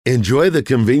Enjoy the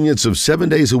convenience of 7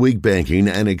 days a week banking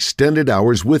and extended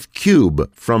hours with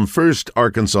Cube from First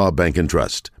Arkansas Bank and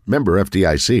Trust. Member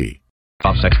FDIC.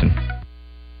 Off Sexton.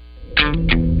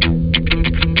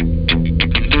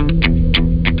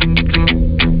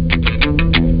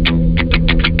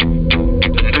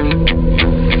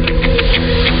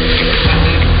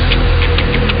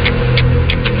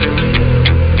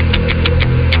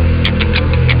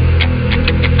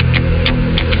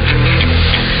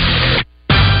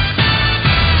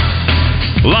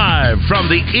 Live from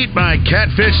the Eat My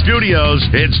Catfish studios,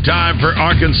 it's time for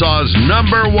Arkansas's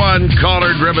 #1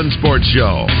 caller-driven sports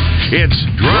show. It's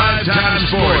Drive Time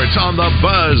Sports on the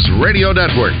Buzz Radio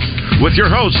Network with your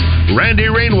hosts, Randy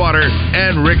Rainwater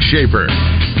and Rick Shaeffer.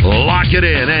 Lock it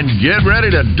in and get ready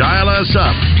to dial us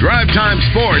up. Drive Time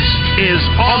Sports is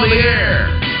on the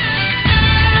air.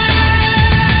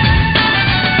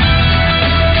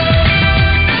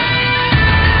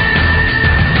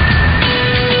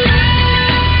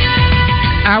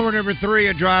 Hour number 3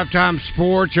 of Drive Time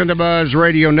Sports on the Buzz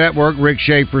Radio Network. Rick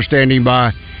Shaeffer standing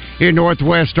by in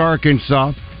Northwest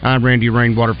Arkansas. I'm Randy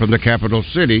Rainwater from the capital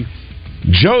city.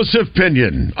 Joseph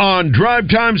Pinion on Drive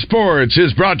Time Sports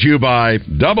is brought to you by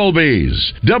Double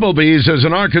B's. Double B's is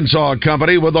an Arkansas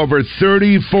company with over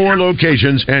 34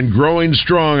 locations and growing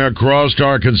strong across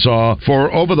Arkansas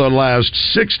for over the last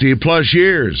 60-plus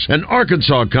years. An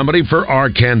Arkansas company for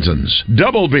Arkansans.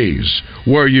 Double B's,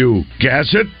 where you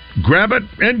gas it, grab it,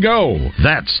 and go.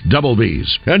 That's Double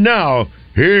B's. And now,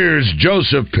 here's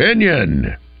Joseph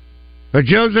Pinion.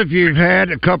 Joseph, you've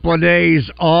had a couple of days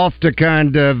off to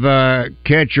kind of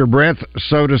catch your breath,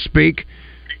 so to speak,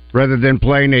 rather than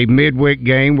playing a midweek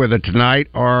game, whether tonight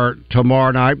or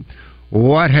tomorrow night.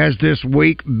 What has this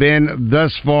week been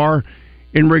thus far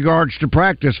in regards to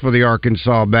practice for the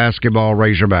Arkansas basketball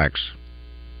Razorbacks?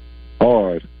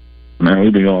 Hard. Man,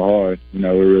 we've been going hard. You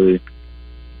know, we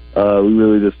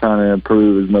really just trying to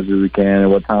improve as much as we can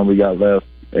and what time we got left.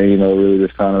 And, you know, really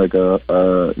just kind of like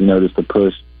just a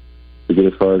push to get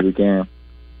as far as we can.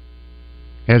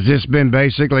 Has this been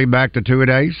basically back to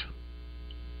 2-a-days?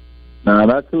 Nah,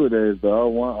 not 2-a-days, but our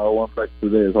one practice a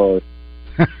day is hard.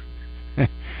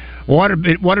 What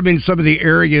have been some of the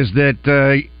areas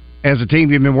that, as a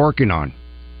team, you've been working on?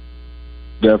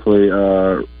 Definitely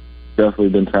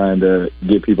been trying to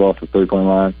get people off the three-point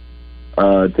line.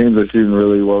 Teams are shooting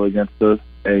really well against us,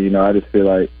 and, you know, I just feel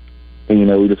like, you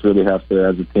know, we just really have to,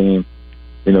 as a team,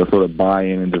 you know, sort of buy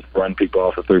in and just run people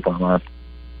off the three-point line.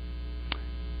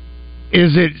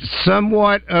 Is it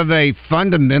somewhat of a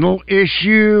fundamental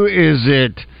issue? Is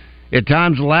it, at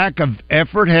times, lack of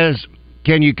effort?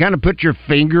 Can you kind of put your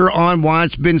finger on why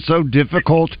it's been so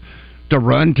difficult to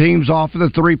run teams off of the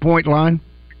three-point line?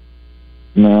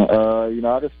 No, you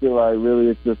know, I just feel like really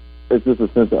it's just a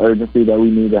sense of urgency that we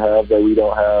need to have that we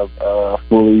don't have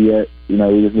fully yet. You know,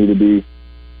 we just need to be.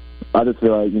 I just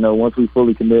feel like, you know, once we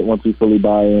fully commit, once we fully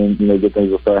buy in, you know, good things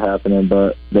will start happening.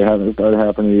 But they haven't started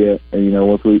happening yet. And, you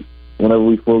know, whenever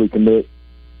we fully commit,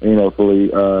 you know, fully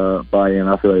buy in,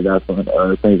 I feel like that's when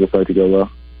things will start to go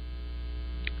well.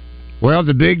 Well,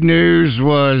 the big news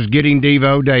was getting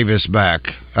Devo Davis back.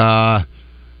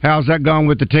 How's that gone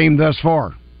with the team thus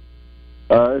far?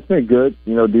 It's been good.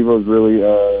 You know, Devo's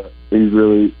he's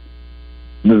really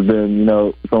just been, you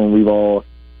know, someone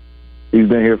he's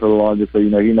been here for the longest, so, you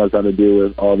know, he knows how to deal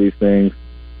with all these things.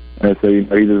 And so, you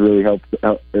know, he just really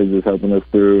is just helping us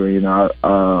through. And, you know,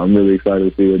 I'm really excited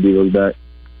to see that Devo's back.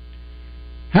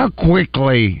 How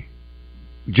quickly,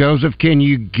 Joseph, can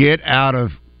you get out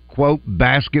of, quote,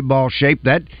 basketball shape?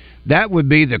 That would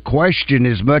be the question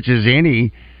as much as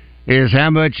any, is how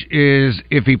much is,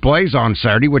 if he plays on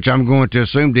Saturday, which I'm going to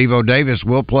assume Devo Davis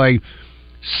will play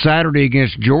Saturday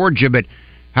against Georgia, but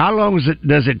how long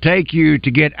does it take you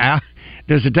to get out?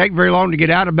 Does it take very long to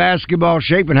get out of basketball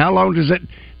shape, and how long does it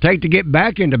take to get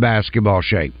back into basketball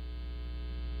shape?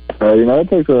 You know, it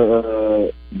takes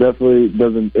definitely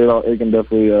doesn't. It can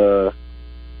definitely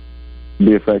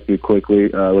be affected quickly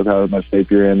with how much shape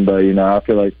you're in. But, you know, I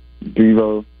feel like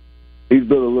Devo, he's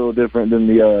built a little different than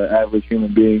the average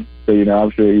human being. So, you know, I'm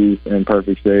sure he's in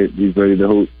perfect shape. He's ready to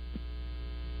hoop.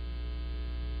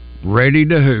 Ready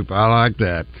to hoop. I like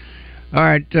that. All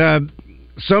right.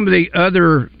 Some of the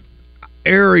other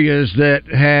areas that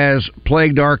has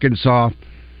plagued Arkansas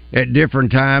at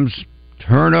different times,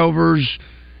 turnovers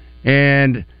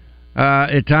and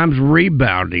at times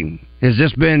rebounding. Has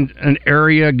this been an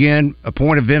area, again, a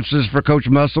point of emphasis for Coach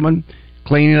Musselman,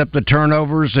 cleaning up the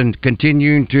turnovers and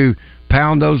continuing to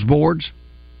pound those boards?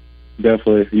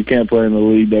 Definitely. You can't play in the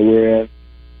league that we're in,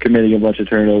 committing a bunch of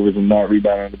turnovers and not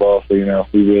rebounding the ball. So, you know,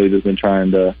 we've really just been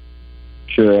trying to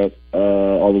shore up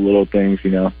all the little things,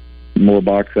 more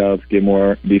box outs, get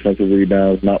more defensive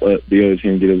rebounds, not let the other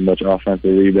team get as much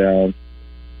offensive rebounds,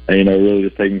 and, really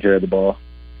just taking care of the ball.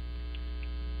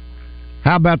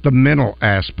 How about the mental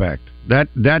aspect? That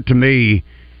to me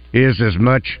is as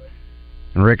much.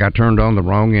 And Rick, I turned on the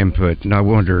wrong input. No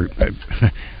wonder.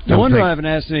 No wonder I haven't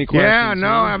asked any questions. Yeah, no.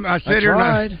 I sit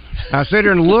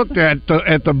here and looked at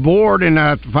the board, and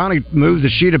I finally moved the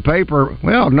sheet of paper.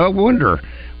 Well, no wonder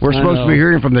we're supposed to be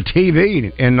hearing from the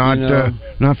TV and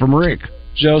not from Rick.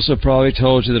 Joseph probably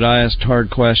told you that I asked hard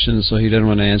questions, so he didn't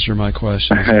want to answer my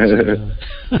questions.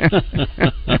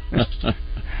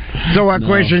 So, what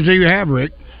questions do you have,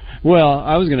 Rick? Well,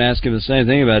 I was going to ask him the same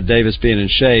thing about Davis being in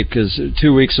shape, because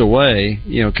 2 weeks away,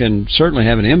 can certainly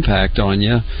have an impact on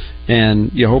you,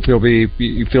 and you hope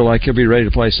you feel like he'll be ready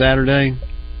to play Saturday.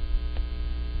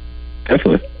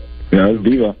 Definitely. It's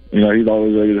Diva. He's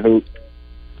always ready to hoop.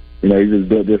 He's just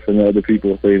built different than other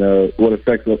people. So,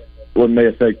 what may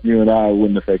affect you and I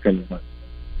wouldn't affect him as much.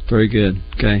 Very good.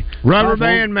 Okay. Rubber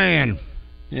band man.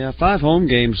 Yeah, 5 home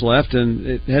games left, and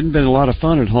it hadn't been a lot of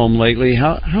fun at home lately.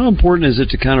 How important is it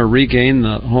to kind of regain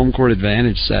the home court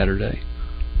advantage Saturday?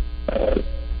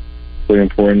 Really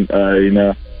important.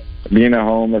 Being at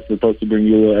home, that's supposed to bring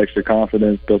you a little extra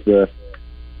confidence, supposed to,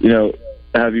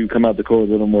 have you come out the court with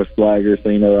a little more swagger. So,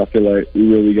 I feel like we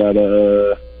really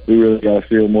gotta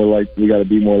feel more like we gotta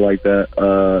be more like that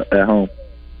at home.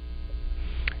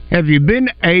 Have you been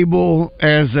able,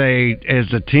 as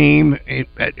a team,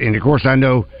 and of course I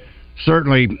know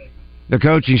certainly the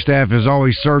coaching staff is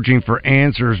always searching for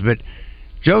answers, but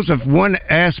Joseph, one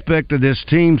aspect of this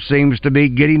team seems to be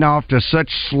getting off to such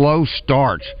slow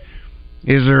starts.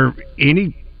 Is there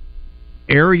any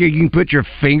area you can put your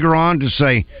finger on to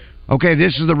say, okay,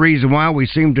 this is the reason why we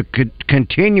seem to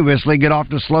continuously get off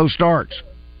to slow starts?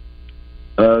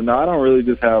 No, I don't really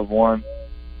just have one.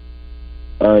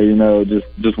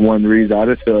 Just one reason. I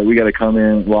just feel like we got to come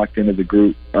in locked into the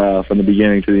group from the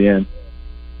beginning to the end.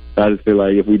 I just feel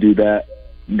like if we do that,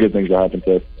 good things will happen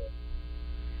to us.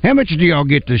 How much do y'all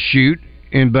get to shoot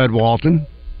in Bud Walton?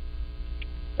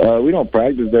 We don't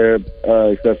practice there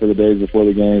except for the days before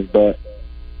the games, but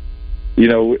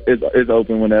it's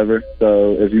open whenever.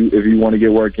 So if you want to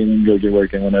get working, you can go get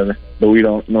working whenever. But we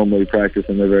don't normally practice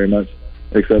in there very much,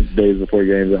 except days before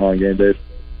games and on game days.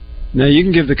 Now, you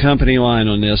can give the company line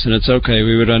on this, and it's okay.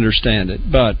 We would understand it.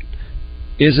 But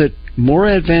is it more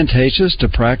advantageous to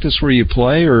practice where you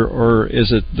play, or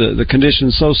is it the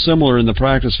conditions so similar in the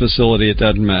practice facility it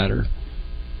doesn't matter?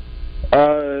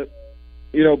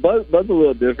 Bud's a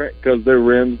little different because their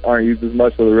rims aren't used as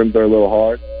much, so the rims are a little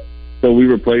hard. So we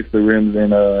replaced the rims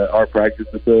in our practice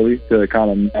facility to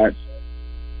kind of match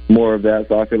more of that.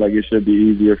 So I feel like it should be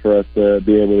easier for us to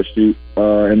be able to shoot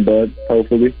in Bud,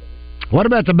 hopefully. What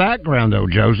about the background, though,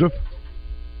 Joseph?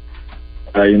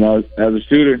 As a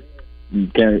shooter,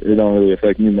 it don't really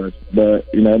affect me much. But,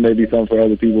 it may be something for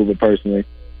other people, but personally,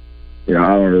 I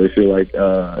don't really feel like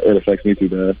it affects me too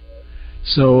bad.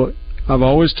 So I've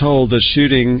always told that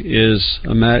shooting is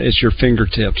it's your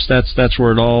fingertips. That's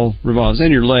where it all revolves.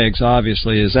 And your legs,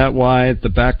 obviously. Is that why the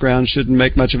background shouldn't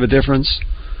make much of a difference?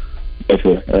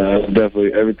 Definitely.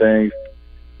 Definitely. Everything,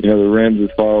 the rims as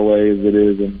far away as it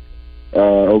is in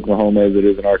Oklahoma as it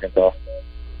is in Arkansas.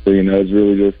 So, it's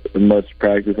really just as much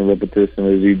practice and repetition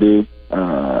as you do.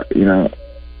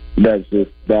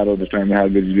 That'll determine how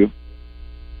good you do.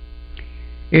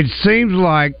 It seems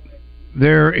like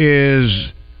there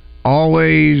is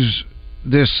always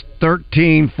this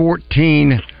 13,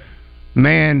 14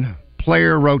 man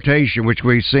player rotation, which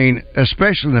we've seen,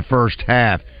 especially in the first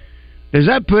half. Does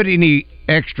that put any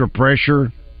extra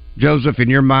pressure, Joseph, in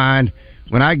your mind?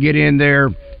 When I get in there,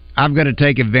 I've got to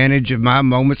take advantage of my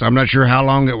moments. I'm not sure how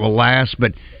long it will last,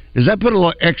 but does that put a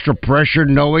little extra pressure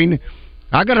knowing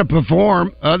I got to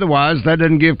perform? Otherwise, that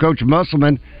doesn't give Coach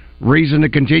Musselman reason to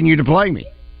continue to play me.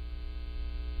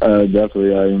 Definitely.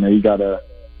 You gotta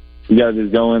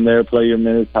just go in there, play your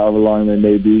minutes, however long they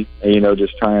may be, and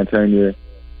just try and turn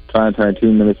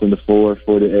 2 minutes into 4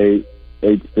 to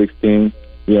 8 to 16.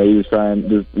 You just try and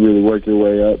just really work your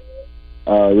way up,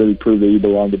 really prove that you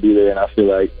belong to be there. And I feel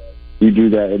like you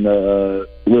do that in the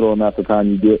little amount of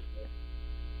time you get.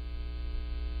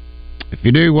 If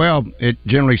you do well, it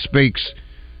generally speaks,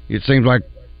 it seems like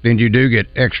then you do get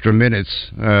extra minutes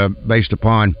based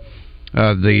upon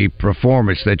the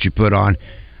performance that you put on.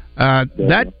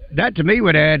 That to me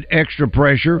would add extra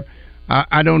pressure.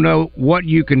 I don't know what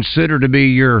you consider to be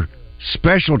your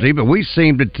specialty, but we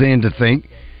seem to tend to think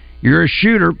you're a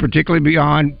shooter, particularly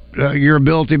beyond your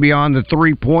ability beyond the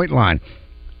 3-point line.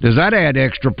 Does that add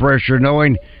extra pressure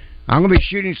knowing I'm going to be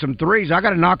shooting some threes? I got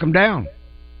to knock them down?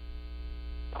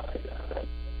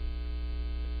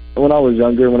 when I was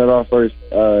younger, whenever I first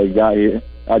got here,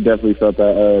 I definitely felt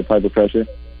that type of pressure.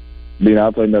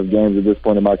 I played enough games at this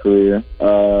point in my career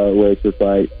where it's just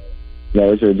like,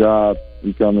 it's your job.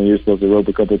 You come in, you're supposed to rope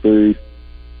a couple threes,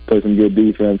 play some good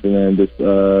defense, and then just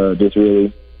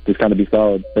kind of be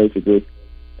solid, basically,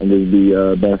 and just be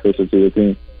beneficial to the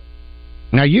team.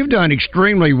 Now, you've done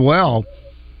extremely well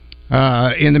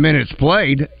in the minutes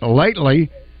played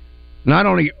lately, not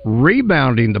only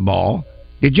rebounding the ball.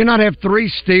 Did you not have 3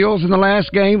 steals in the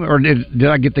last game, or did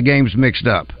I get the games mixed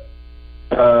up?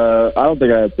 I don't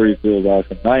think I had 3 steals last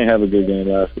game. I didn't have a good game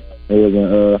last game. It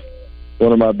wasn't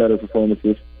one of my better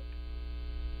performances.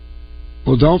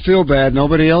 Well, don't feel bad.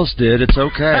 Nobody else did. It's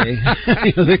okay.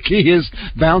 The key is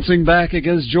bouncing back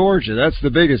against Georgia. That's the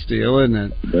biggest deal, isn't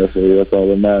it? That's all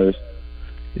that matters.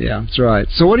 Yeah, that's right.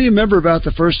 So what do you remember about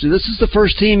the first team? This is the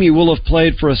first team you will have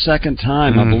played for a second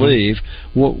time, I believe.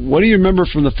 What do you remember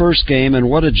from the first game, and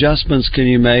what adjustments can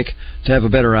you make to have a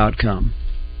better outcome?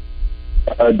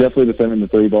 Definitely defending the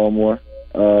 3-ball more.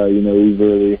 We've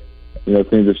really,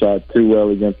 teams have shot too well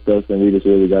against us, and we just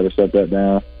really got to shut that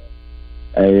down.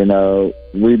 And,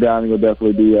 rebounding will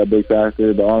definitely be a big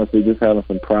factor, but honestly, just having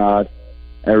some pride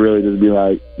and really just be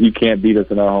like, you can't beat us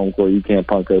in our home court. You can't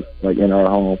punk us, in our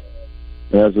home.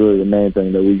 And that's really the main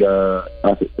thing that we got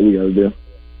to do.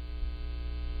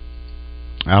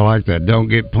 I like that. Don't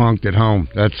get punked at home.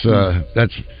 That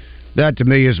to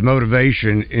me is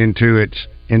motivation into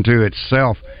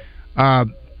itself.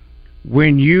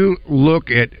 When you look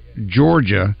at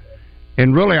Georgia,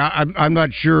 and really, I'm not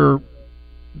sure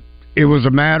it was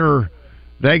a matter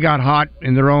they got hot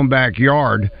in their own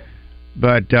backyard,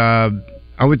 but I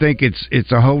would think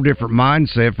it's a whole different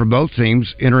mindset for both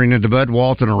teams entering into Bud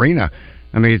Walton Arena.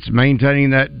 I mean, it's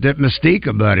maintaining that mystique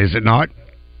of Bud, is it not?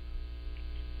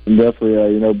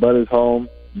 Definitely. Bud is home.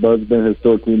 Bud's been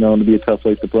historically known to be a tough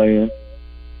place to play in.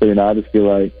 So, I just feel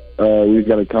like we've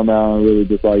got to come out and really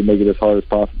just make it as hard as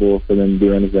possible for them to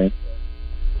do anything.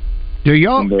 Do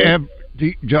y'all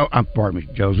pardon me,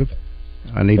 Joseph.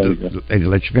 I need to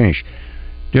let you finish.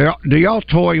 Do y'all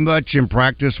toy much in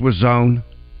practice with zone?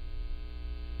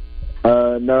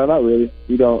 No, not really.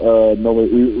 We don't.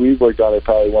 Normally, we've worked on it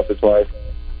probably once or twice,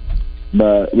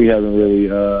 but we haven't really.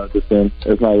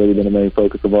 It's not really been a main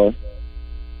focus of ours.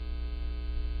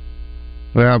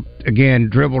 Well, again,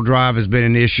 dribble drive has been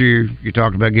an issue. You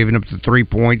talked about giving up the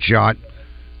 3-point shot.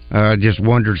 Just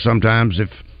wondered sometimes if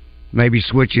maybe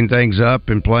switching things up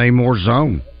and playing more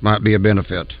zone might be a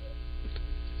benefit.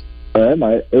 It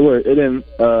might. It didn't.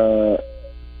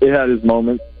 It had its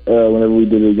moments whenever we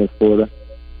did it against Florida.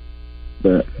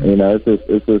 But it's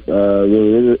just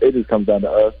really it just comes down to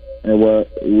us and what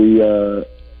we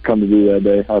come to do that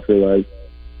day. I feel like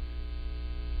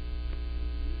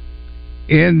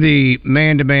in the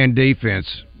man-to-man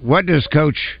defense, what does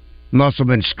Coach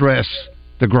Musselman stress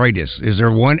the greatest? Is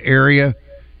there one area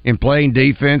in playing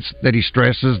defense that he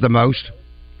stresses the most?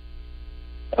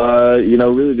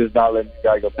 Really just not letting the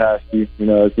guy go past you.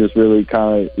 It's just really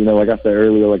kind of like I said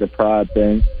earlier, like a pride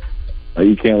thing.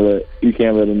 You can't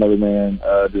let another man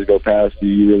just go past you.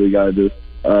 You really got to just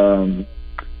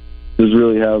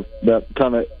really have that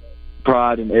kind of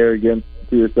pride and arrogance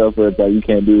to yourself where it's like you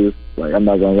can't do this. Like I'm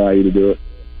not going to allow you to do it.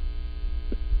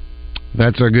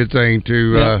 That's a good thing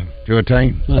to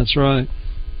attain. That's right.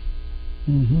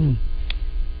 Mm-hmm.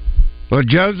 Well,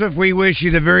 Joseph, we wish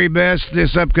you the very best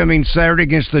this upcoming Saturday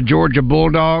against the Georgia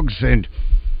Bulldogs, and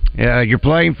you're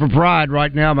playing for pride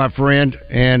right now, my friend,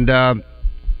 and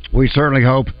we certainly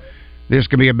hope this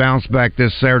can be a bounce back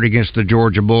this Saturday against the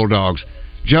Georgia Bulldogs.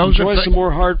 Joseph, enjoy some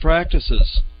more hard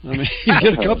practices. I mean, you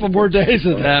get a couple more days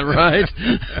of that, right?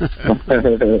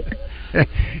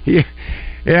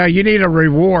 Yeah, you need a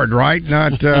reward, right?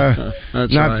 Not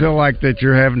right. Feel like that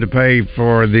you're having to pay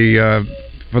for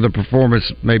the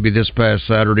performance maybe this past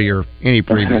Saturday or any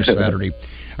previous Saturday.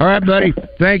 All right, buddy.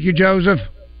 Thank you, Joseph.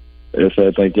 Yes,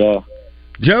 sir. Thank y'all.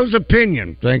 Joseph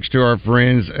Pinion, thanks to our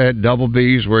friends at Double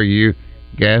B's, where you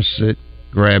gas it,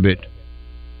 grab it,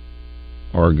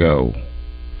 or go.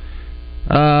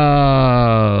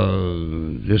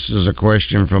 This is a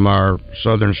question from our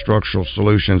Southern Structural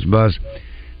Solutions Buzz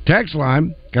text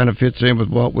line. Kind of fits in with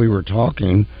what we were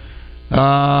talking.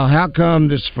 How come,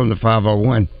 this is from the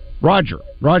 501,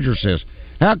 Roger says,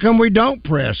 how come we don't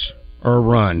press or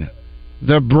run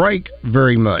the break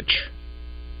very much?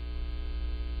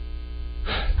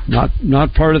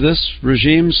 Not part of this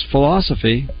regime's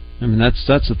philosophy. I mean, that's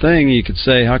the thing. You could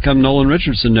say, how come Nolan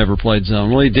Richardson never played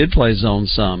zone? Well, he did play zone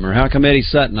some. Or how come Eddie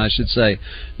Sutton, I should say,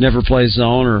 never plays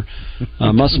zone? Or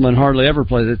Musselman hardly ever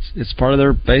plays. It's part of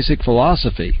their basic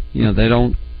philosophy. They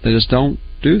just don't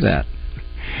do that.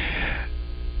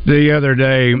 The other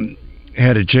day,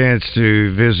 had a chance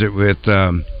to visit with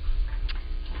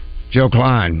Joe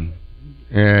Klein,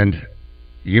 and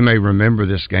you may remember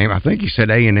this game. I think he said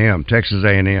A&M, Texas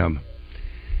A&M,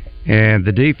 and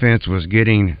the defense was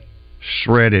getting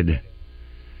shredded.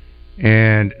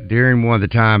 And during one of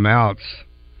the timeouts,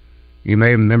 you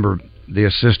may remember the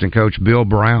assistant coach, Bill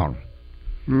Brown,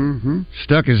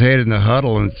 stuck his head in the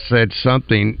huddle and said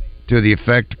something to the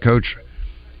effect, Coach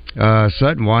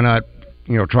Sutton, why not,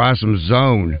 try some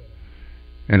zone?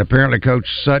 And apparently Coach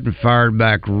Sutton fired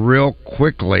back real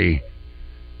quickly.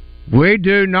 We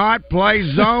do not play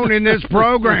zone in this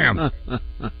program.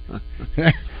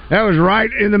 That was right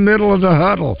in the middle of the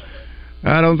huddle.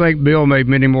 I don't think Bill made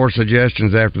many more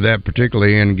suggestions after that,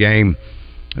 particularly in game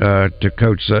to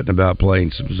Coach Sutton about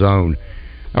playing some zone.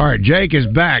 All right, Jake is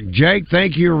back. Jake,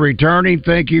 thank you for returning.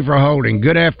 Thank you for holding.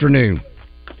 Good afternoon.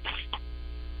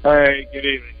 Hey, good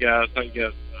evening, guys. How you guys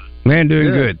doing? Man,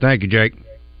 doing good. Thank you, Jake.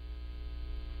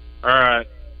 All right.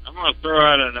 I'm going to throw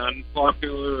out an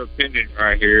unpopular opinion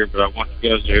right here, but I want you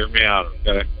guys to hear me out,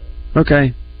 okay?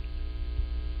 Okay.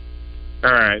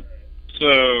 All right.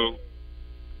 So,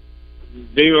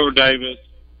 Devo Davis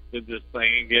did this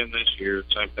thing again this year,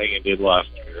 same thing he did last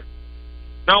year.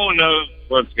 No one knows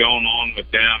what's going on with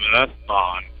them, and that's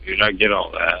fine, dude. I get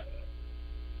all that.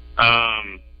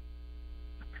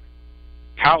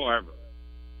 However,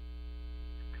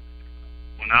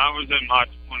 when I was in my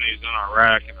 20s in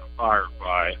Iraq in a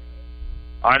firefight,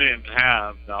 I didn't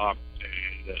have the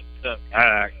opportunity to step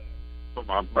back for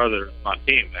my brothers, my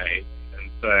teammates, and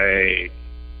say,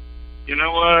 you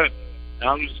know what,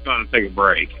 I'm just going to take a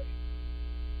break.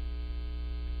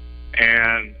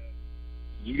 And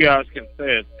you guys can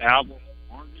say it's apples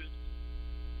and oranges,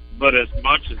 but as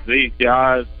much as these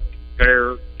guys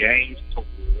compare games to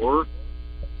war,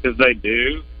 because they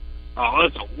do, oh,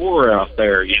 it's a war out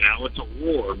there, it's a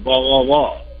war, blah, blah,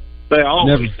 blah. They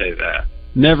always say that.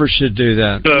 Never should do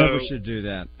that. So, never should do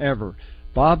that, ever.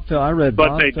 I read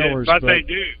Bob Feller's book. But they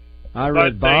do. I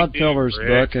read Bob Feller's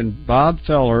book, and Bob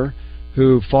Feller,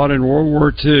 who fought in World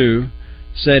War II,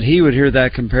 said he would hear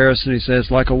that comparison. He says,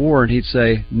 like a war, and he'd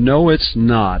say, no, it's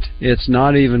not. It's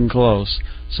not even close.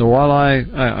 So while I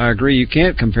agree you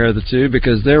can't compare the two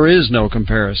because there is no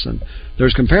comparison.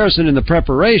 There's comparison in the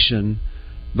preparation,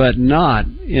 but not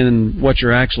in what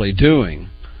you're actually doing.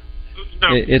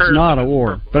 It's not a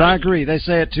war. But I agree. They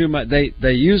say it too much. They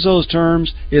use those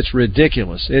terms. It's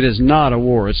ridiculous. It is not a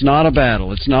war. It's not a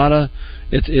battle. It's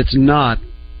not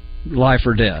life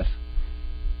or death.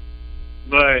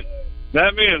 But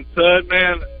that being said,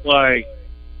 man, like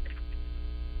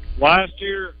last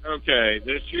year, okay,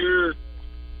 this year,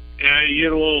 you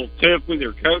get a little tip with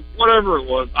your coach, whatever it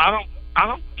was. I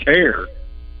don't care.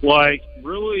 Like,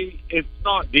 really, it's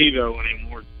not Devo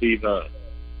anymore. It's Devo.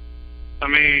 I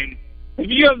mean, have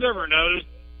you guys ever noticed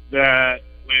that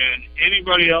when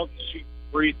anybody else shoots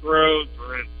free throws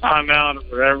or in timeout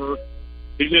or whatever,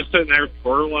 he's just sitting there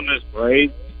twirling his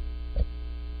braids?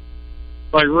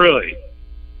 Like, really?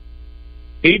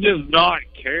 He does not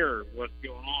care what's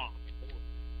going on.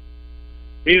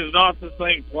 He is not the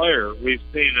same player we've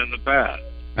seen in the past.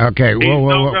 Okay,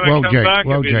 whoa,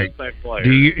 Jake.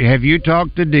 Have you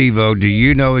talked to Devo? Do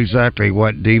you know exactly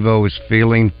what Devo is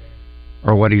feeling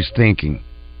or what he's thinking?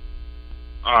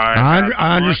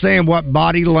 I understand what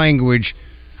body language,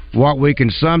 what we can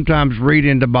sometimes read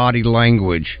into body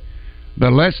language,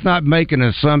 but let's not make an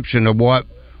assumption of what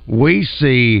we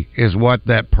see is what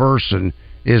that person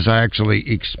is actually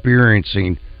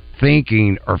experiencing,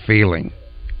 thinking, or feeling.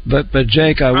 But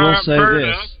Jake, I will say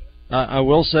this. I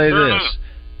will say this.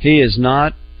 He is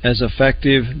not as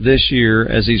effective this year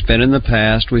as he's been in the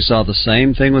past. We saw the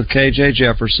same thing with KJ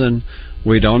Jefferson.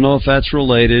 We don't know if that's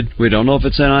related. We don't know if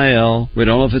it's NIL. We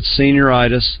don't know if it's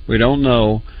senioritis. We don't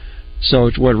know.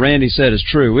 So what Randy said is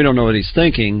true. We don't know what he's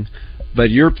thinking. But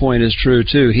your point is true,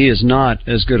 too. He is not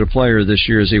as good a player this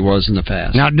year as he was in the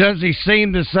past. Now, does he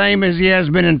seem the same as he has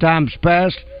been in times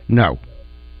past? No.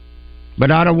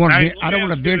 But I don't want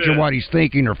to venture what he's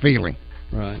thinking or feeling.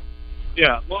 Right.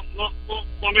 Yeah. Well,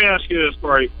 let me ask you this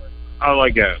before I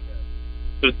let go.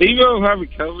 Does Devo have a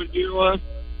COVID year left?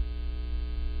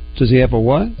 Does he have a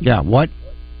what? Yeah, what?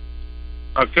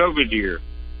 A COVID year.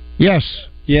 Yes.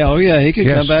 Yeah. Oh, yeah. He could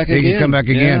come back again. He could come back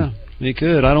again. Yeah, he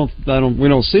could. We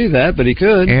don't see that, but he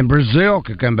could. And Brazil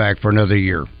could come back for another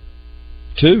year.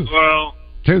 2. Well,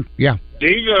 2. Yeah.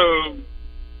 Devo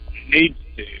needs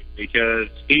to because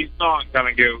he's not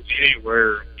going to go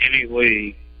anywhere, any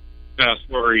league that's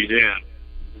where he's in,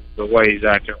 the way he's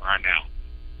acting right now.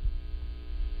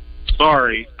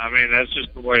 Sorry. I mean, that's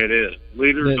just the way it is.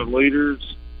 Leaders are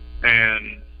leaders,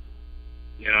 and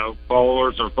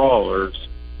followers are followers,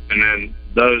 and then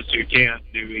those who can't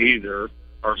do either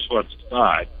are swept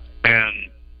aside. And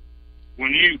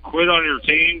when you quit on your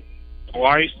team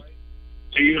twice,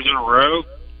 2 years in a row,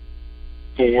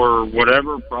 for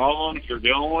whatever problems you're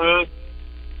dealing with,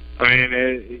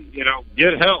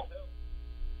 get help.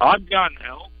 I've gotten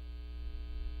help.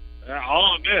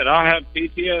 I'll admit, I have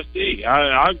PTSD.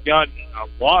 I've gotten a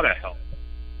lot of help.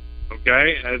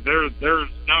 Okay? There's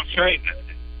no shame in it.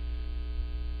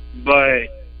 But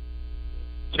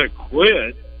to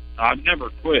quit, I've never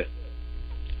quit.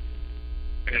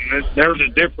 And there's a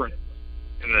difference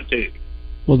in the two.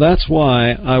 Well, that's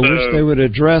why I wish they would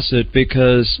address it,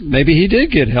 because maybe he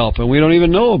did get help and we don't even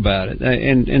know about it.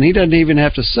 And he doesn't even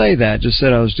have to say that. Just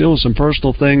said, I was dealing with some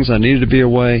personal things. I needed to be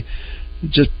away.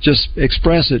 Just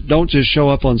express it. Don't just show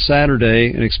up on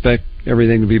Saturday and expect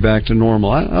everything to be back to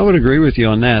normal. I would agree with you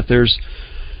on that. There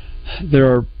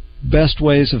are best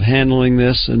ways of handling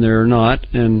this, and there are not.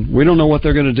 And we don't know what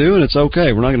they're going to do, and it's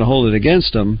okay. We're not going to hold it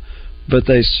against them. But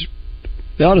they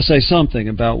ought to say something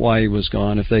about why he was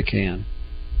gone if they can.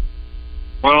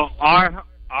 Well, I 100%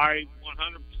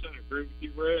 agree with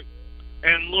you, Rick.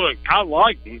 And look, I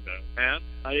like Devo, man.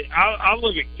 I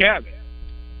look at Cabot.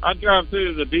 I drive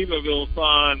through the Devoville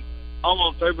sign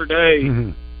almost every day,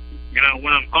 when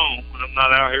I'm home, when I'm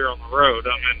not out here on the road.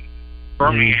 I'm in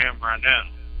Birmingham right now.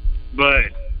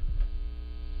 But,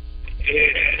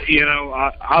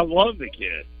 I love the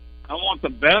kid. I want the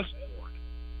best for him.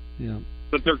 Yeah.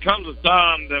 But there comes a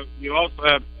time that you also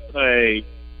have to say,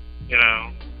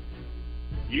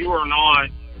 you are not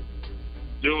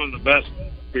doing the best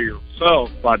for yourself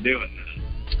by doing this.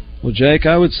 Well, Jake,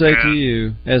 I would say to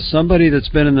you, as somebody that's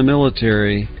been in the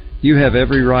military, you have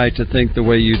every right to think the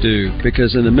way you do,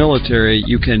 because in the military,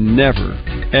 you can never,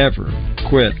 ever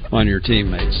quit on your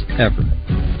teammates, ever.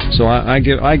 So I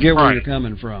get where you're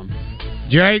coming from.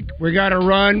 Jake, we got to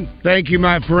run. Thank you,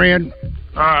 my friend.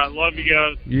 All right, love you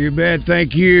guys. You bet.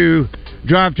 Thank you.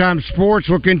 Drive Time Sports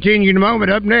will continue in a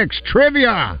moment. Up next,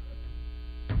 trivia.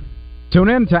 Tune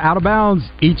in to Out of Bounds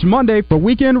each Monday for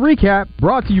Weekend Recap,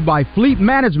 brought to you by Fleet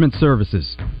Management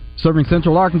Services. Serving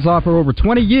Central Arkansas for over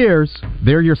 20 years,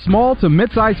 they're your small to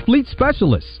mid-size fleet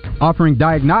specialists, offering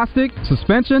diagnostic,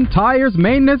 suspension, tires,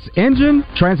 maintenance, engine,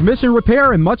 transmission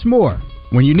repair, and much more.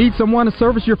 When you need someone to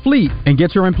service your fleet and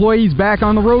get your employees back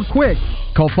on the road quick,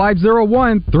 call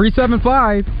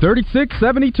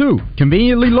 501-375-3672.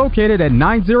 Conveniently located at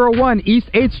 901 East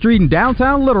 8th Street in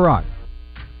downtown Little Rock.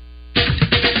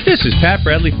 This is Pat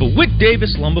Bradley for Whit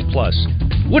Davis Lumber Plus.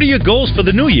 What are your goals for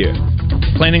the new year?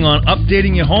 Planning on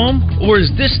updating your home? Or is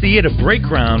this the year to break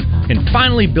ground and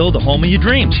finally build the home of your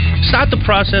dreams? Start the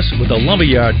process with a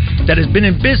lumberyard that has been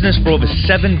in business for over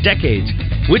 7 decades.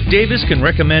 Whit Davis can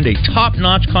recommend a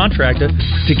top-notch contractor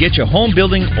to get your home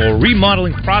building or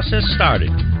remodeling process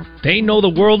started. They know the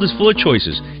world is full of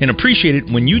choices and appreciate it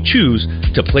when you choose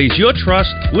to place your trust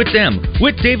with them.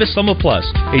 Whit Davis Lumber Plus,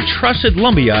 a trusted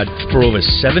lumberyard for over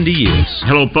 70 years.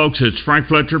 Hello, folks. It's Frank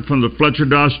Fletcher from the Fletcher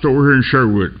Dodge store here in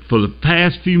Sherwood. For the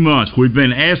past few months, we've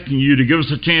been asking you to give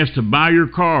us a chance to buy your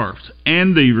cars,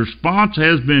 and the response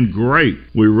has been great.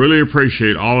 We really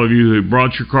appreciate all of you who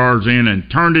brought your cars in and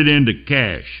turned it into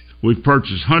cash. We've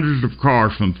purchased hundreds of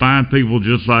cars from fine people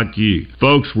just like you.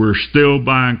 Folks, we're still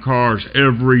buying cars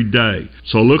every day.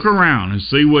 So look around and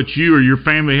see what you or your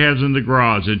family has in the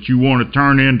garage that you want to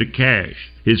turn into cash.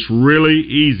 It's really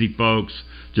easy, folks.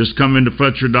 Just come into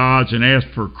Fletcher Dodge and ask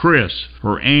for Chris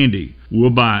or Andy.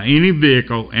 We'll buy any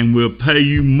vehicle and we'll pay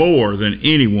you more than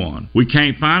anyone. We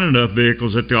can't find enough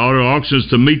vehicles at the auto auctions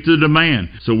to meet the demand,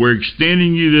 so we're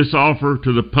extending you this offer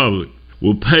to the public.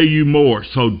 We'll pay you more,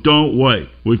 so don't wait.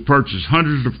 We've purchased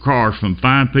hundreds of cars from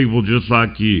fine people just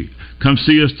like you. Come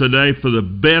see us today for the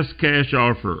best cash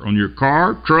offer on your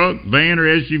car, truck, van, or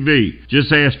SUV.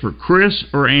 Just ask for Chris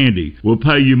or Andy. We'll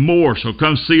pay you more, so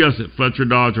come see us at Fletcher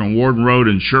Dodge on Warden Road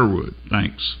in Sherwood.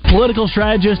 Thanks. Political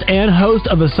strategist and host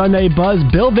of the Sunday Buzz,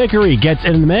 Bill Vickery, gets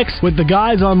in the mix with the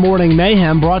guys on Morning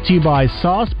Mayhem, brought to you by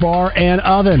Sauce Bar and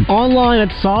Oven. Online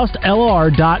at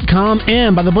saucedlr.com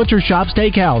and by the Butcher Shop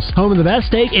Steakhouse, home of the best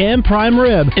steak and prime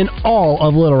rib in all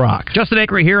of Little Rock. Justin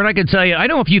Akery here, and I can tell you, I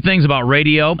know a few things about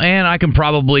radio, and I can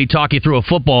probably talk you through a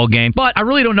football game, but I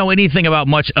really don't know anything about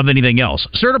much of anything else.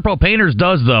 CertaPro Painters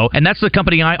does, though, and that's the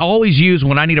company I always use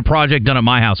when I need a project done at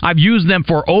my house. I've used them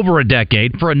for over a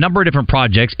decade for a number of different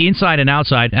projects, inside and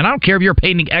outside, and I don't care if you're a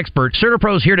painting expert,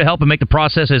 CertaPro's here to help and make the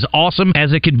process as awesome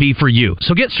as it can be for you.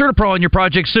 So get CertaPro on your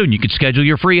project soon. You can schedule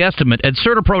your free estimate at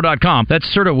CertaPro.com. That's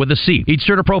Certa with a C. Each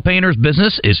CertaPro Painters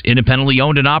business is independently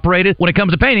owned and operated. When it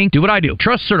comes to painting, do what I do.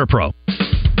 Trust CertaPro.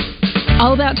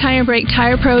 All About Tire and Brake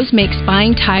Tire Pros makes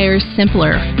buying tires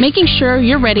simpler, making sure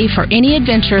you're ready for any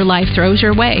adventure life throws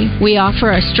your way. We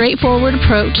offer a straightforward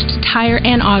approach to tire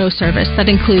and auto service that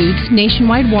includes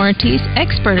nationwide warranties,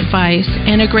 expert advice,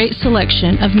 and a great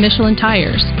selection of Michelin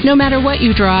tires. No matter what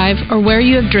you drive or where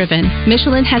you have driven,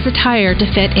 Michelin has a tire to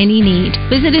fit any need.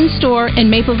 Visit in-store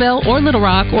in Mapleville or Little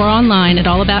Rock or online at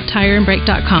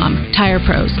allabouttireandbrake.com. Tire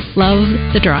Pros. Love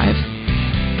the drive.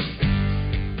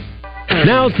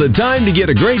 Now's the time to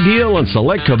get a great deal on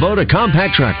select Kubota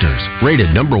compact tractors, rated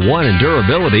 #1 in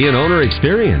durability and owner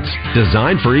experience,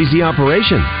 designed for easy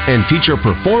operation, and feature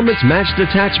performance-matched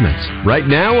attachments. Right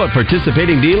now at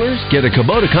participating dealers, get a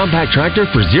Kubota compact tractor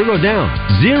for $0 down,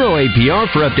 0 APR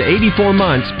for up to 84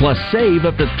 months, plus save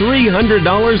up to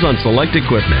 $300 on select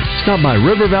equipment. Stop by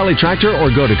River Valley Tractor or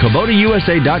go to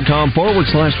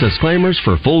KubotaUSA.com/disclaimers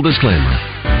for full disclaimer.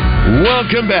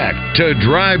 Welcome back to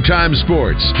Drive Time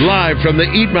Sports, live from the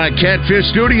Eat My Catfish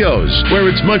studios, where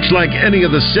it's much like any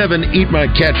of the 7 Eat My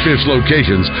Catfish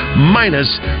locations,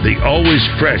 minus the always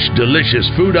fresh, delicious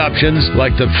food options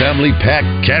like the family pack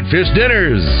catfish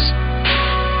dinners.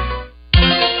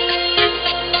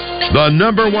 The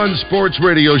 #1 sports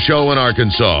radio show in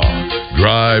Arkansas,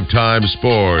 Drive Time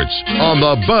Sports, on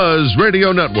the Buzz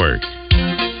Radio Network.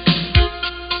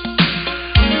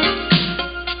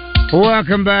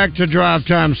 Welcome back to Drive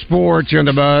Time Sports on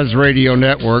the Buzz Radio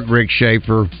Network. Rick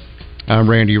Shaeffer. I'm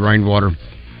Randy Rainwater.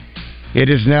 It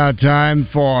is now time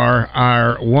for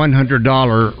our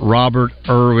 $100 Robert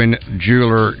Irwin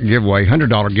Jeweler giveaway.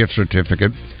 $100 gift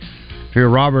certificate to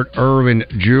Robert Irwin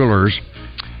Jewelers.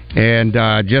 And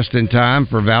just in time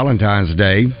for Valentine's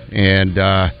Day. And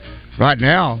right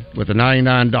now, with a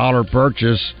 $99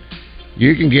 purchase,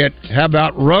 you can get, how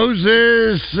about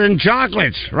roses and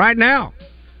chocolates right now?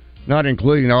 Not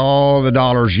including all the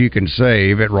dollars you can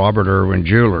save at Robert Irwin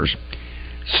Jewelers.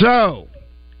 So,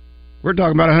 we're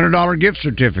talking about a $100 gift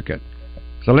certificate.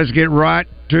 So let's get right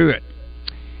to it.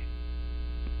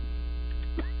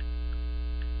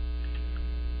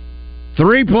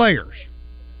 Three players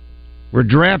were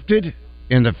drafted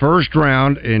in the first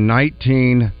round in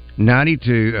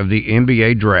 1992 of the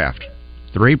NBA draft.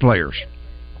 Three players.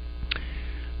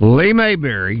 Lee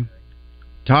Mayberry,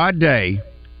 Todd Day,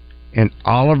 and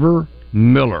Oliver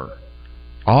Miller,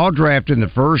 all drafted in the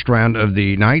first round of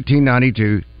the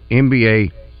 1992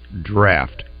 NBA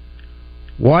draft.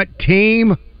 What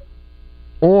team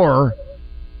or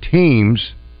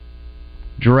teams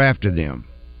drafted them?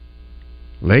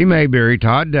 Lee Mayberry,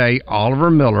 Todd Day, Oliver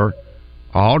Miller,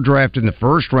 all drafted in the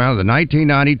first round of the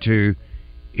 1992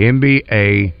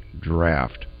 NBA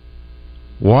draft.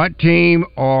 What team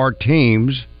or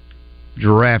teams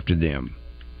drafted them?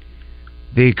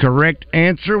 The correct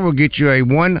answer will get you a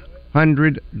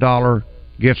 $100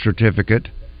 gift certificate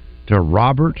to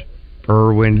Robert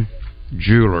Irwin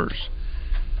Jewelers.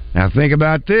 Now think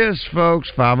about this, folks.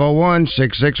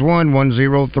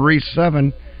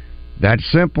 501-661-1037. That's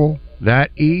simple.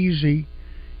 That easy.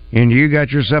 And you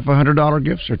got yourself a $100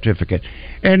 gift certificate.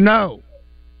 And no,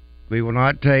 we will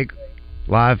not take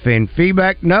live fan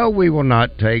feedback. No, we will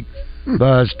not take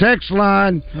Buzz text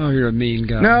line. Oh, you're a mean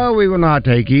guy. No, we will not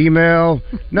take email.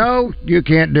 No, you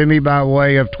can't do me by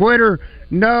way of Twitter.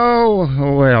 No,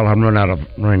 well, I'm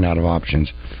running out of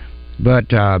options.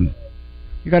 But you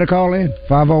got to call in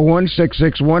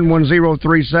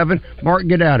 501-661-1037. Mark,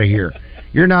 get out of here.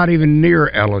 You're not even near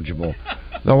eligible.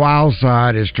 The wild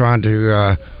side is trying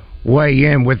to weigh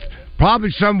in with probably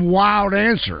some wild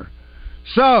answer.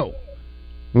 So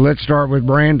let's start with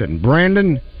Brandon.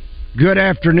 Brandon, good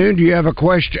afternoon. Do you have a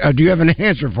question? Do you have an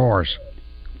answer for us?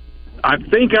 I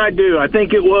think I do. I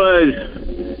think it was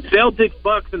Celtics,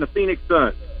 Bucks, and the Phoenix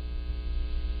Suns.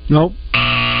 Nope.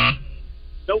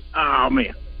 Nope. Oh,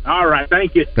 man. All right.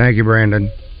 Thank you. Thank you,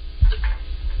 Brandon.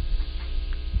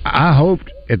 I hoped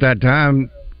at that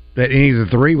time that any of the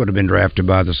three would have been drafted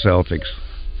by the Celtics.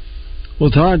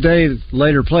 Well, Todd Day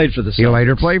later played for the Celtics. He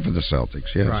later played for the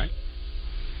Celtics, yes. Right.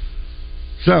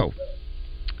 So,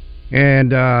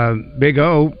 and Big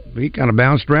O, he kind of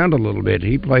bounced around a little bit.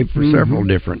 He played for several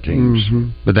different teams.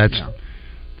 But that's the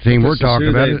team we're talking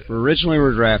about. They originally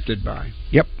were drafted by.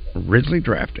 Yep, originally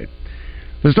drafted.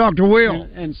 Let's talk to Will.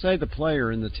 And say the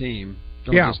player in the team.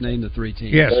 Don't just name the three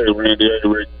teams. Yes. Hey, Randy. Hey,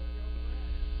 Rick.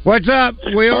 What's up,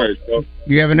 Will? All right, so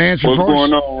you have an answer for us? What's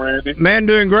going on, Randy? Man,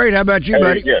 doing great. How about you,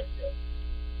 buddy? Yeah.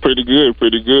 Pretty good.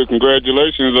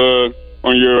 Congratulations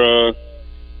on your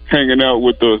hanging out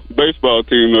with the baseball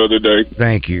team the other day.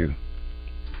 Thank you.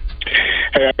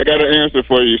 Hey, I got an answer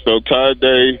for you. So Todd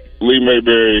Day, Lee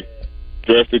Mayberry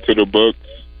drafted to the Bucks.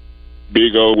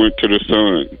 Big O went to the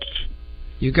Suns.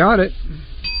 You got it.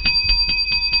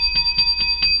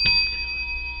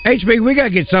 HB, we got to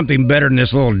get something better than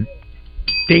this little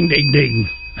ding, ding, ding.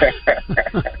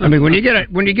 I mean, when you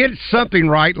get something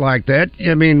right like that,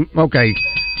 I mean, okay,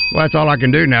 well, that's all I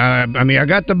can do now. I mean, I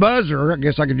got the buzzer. I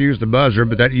guess I could use the buzzer,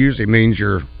 but that usually means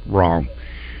you're wrong.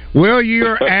 Well,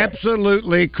 you're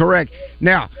absolutely correct.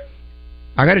 Now,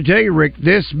 I got to tell you, Rick,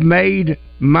 this made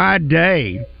my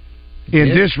day in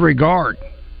this regard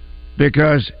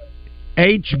because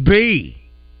HB,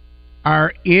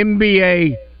 our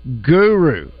NBA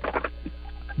guru,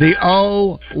 the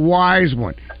old wise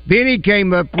one, then he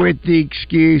came up with the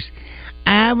excuse,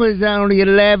 I was only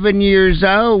 11 years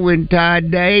old when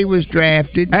Todd Day was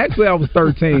drafted. Actually, I was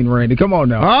 13, Randy. Come on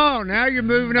now. Oh, now you're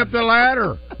moving up the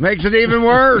ladder. Makes it even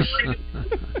worse.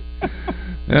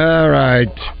 All right.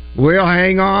 We'll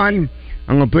hang on.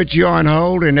 I'm going to put you on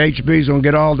hold, and HB's going to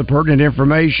get all the pertinent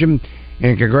information.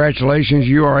 And congratulations,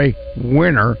 you are a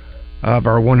winner of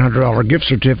our $100 gift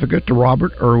certificate to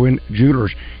Robert Irwin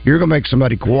Jewelers. You're going to make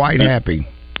somebody quite happy.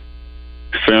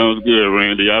 Sounds good,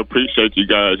 Randy. I appreciate you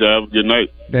guys. Have a good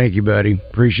night. Thank you, buddy.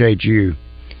 Appreciate you.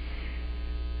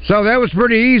 So that was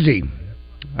pretty easy.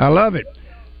 I love it.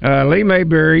 Lee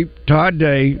Mayberry, Todd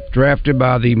Day, drafted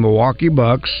by the Milwaukee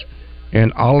Bucks,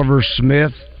 and Oliver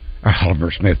Miller.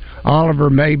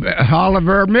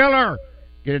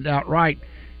 Get it out right.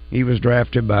 He was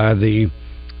drafted by the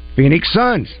Phoenix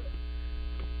Suns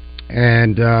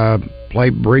and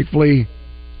played briefly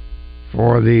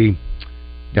for the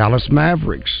Dallas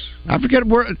Mavericks. I forget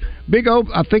where Big O.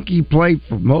 I think he played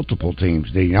for multiple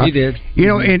teams. Did he? He did. You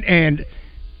know, and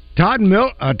Todd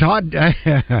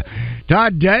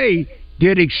Day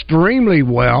did extremely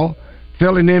well,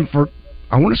 filling in for,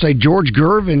 I want to say, George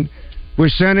Gervin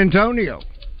with San Antonio.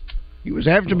 He was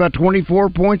averaging about 24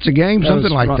 points a game,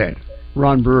 something like that.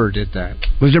 Ron Brewer did that.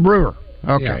 Was it Brewer?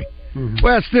 Okay. Yeah. Mm-hmm.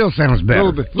 Well, it still sounds better. A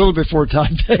little before Todd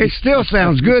Day. It still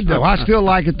sounds good, though. I still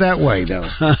like it that way, though.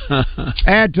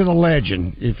 Add to the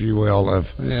legend, if you will, of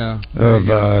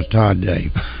Todd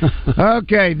Day.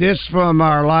 Okay, this from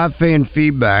our live fan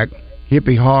feedback.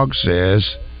 Hippie Hog says,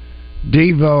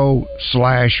 Devo/Muss.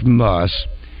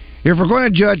 If we're going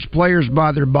to judge players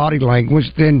by their body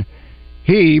language, then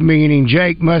he, meaning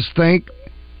Jake, must think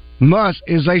Muss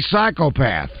is a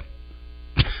psychopath.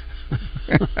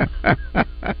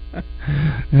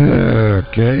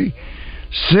 Okay.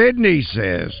 Sidney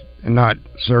says, not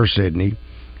Sir Sidney,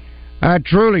 I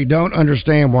truly don't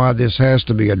understand why this has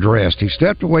to be addressed. He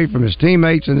stepped away from his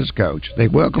teammates and his coach. They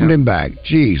welcomed him back.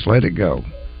 Jeez, let it go.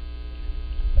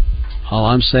 All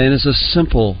I'm saying is a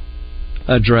simple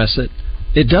address it.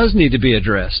 It does need to be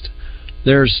addressed.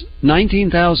 There's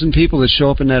 19,000 people that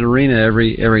show up in that arena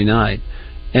every night.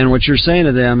 And what you're saying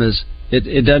to them is,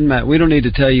 it doesn't matter. We don't need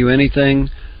to tell you anything.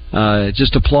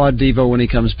 Just applaud Devo when he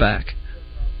comes back.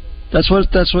 That's what.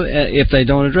 If they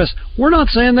don't address, we're not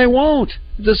saying they won't.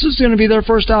 This is going to be their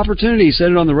first opportunity. He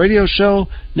said it on the radio show.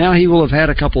 Now he will have had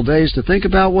a couple days to think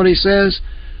about what he says.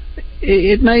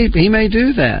 He may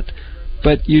do that,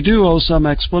 but you do owe some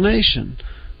explanation.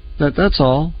 That's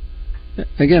all.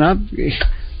 Again,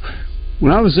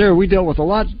 when I was there, we dealt with a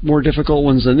lot more difficult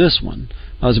ones than this one.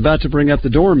 I was about to bring up the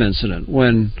dorm incident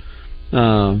when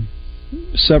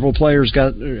several players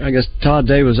got, I guess Todd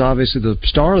Day was obviously the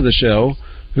star of the show,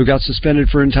 who got suspended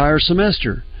for an entire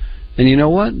semester. And you know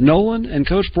what? Nolan and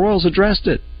Coach Broyles addressed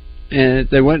it. And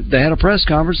they had a press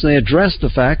conference, and they addressed the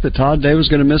fact that Todd Day was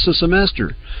going to miss a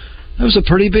semester. That was a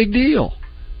pretty big deal.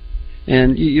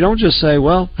 And you don't just say,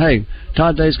 well, hey,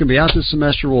 Todd Day's going to be out this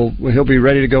semester, he'll be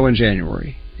ready to go in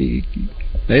January.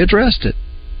 They addressed it.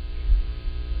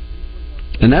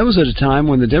 And that was at a time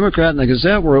when the Democrat and the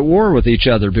Gazette were at war with each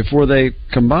other before they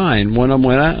combined. One of them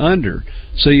went under.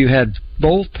 So you had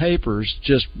both papers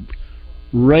just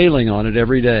railing on it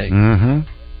every day. Mm-hmm.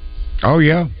 Oh,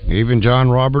 yeah. Even John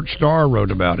Robert Starr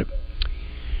wrote about it.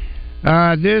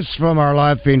 This from our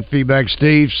live feed feedback.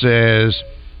 Steve says,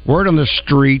 word on the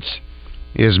streets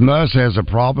is Muss has a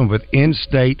problem with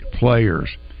in-state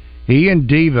players. He and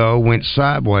Devo went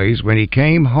sideways when he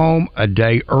came home a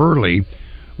day early,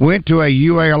 went to a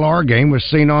UALR game, was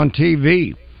seen on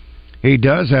TV. He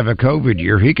does have a COVID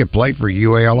year. He could play for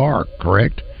UALR,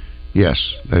 correct? Yes,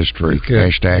 that's true.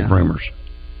 Hashtag rumors.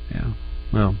 Yeah.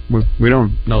 Well, we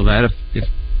don't know that. If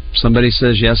somebody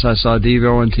says, yes, I saw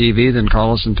Devo on TV, then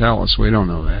call us and tell us. We don't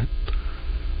know that.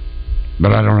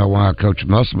 But I don't know why Coach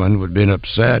Musselman would have been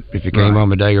upset if he came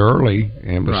home a day early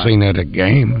and was seen at a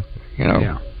game. You know.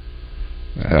 Yeah.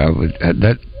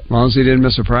 That, as long as he didn't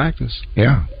miss a practice.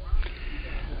 Yeah.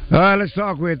 Let's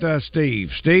talk with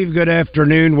Steve. Steve, good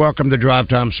afternoon. Welcome to Drive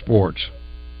Time Sports.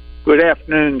 Good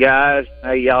afternoon, guys.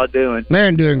 How y'all doing?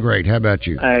 Man, doing great. How about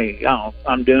you? Hey,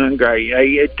 I'm doing great.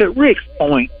 Hey, to Rick's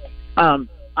point,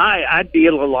 I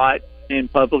deal a lot in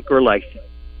public relations,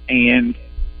 and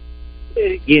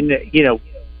you know,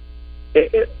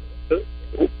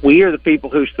 we are the people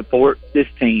who support this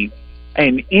team,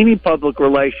 and any public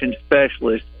relations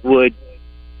specialist would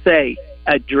say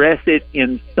address it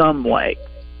in some way.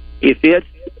 If it's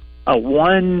a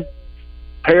one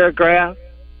paragraph,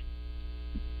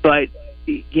 but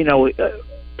you know,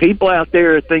 people out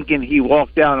there are thinking he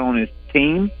walked out on his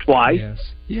team twice.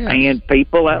 Yes. And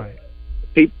people out. Right.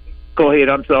 Go ahead.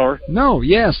 I'm sorry. No.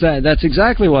 Yes, that's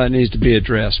exactly why it needs to be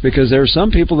addressed, because there are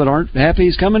some people that aren't happy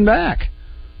he's coming back.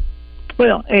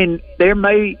 Well, and there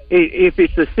may, if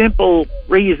it's a simple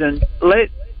reason, we're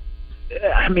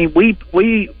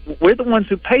the ones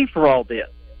who pay for all this,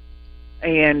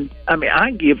 and I mean,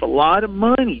 I give a lot of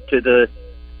money to the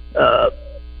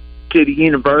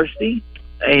university,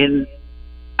 and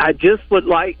I just would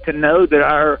like to know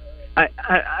that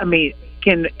I mean,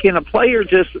 can a player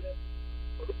just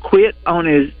quit on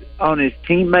his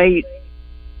teammate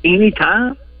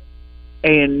anytime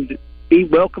and be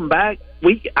welcome back?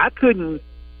 I couldn't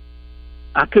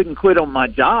quit on my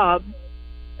job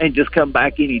and just come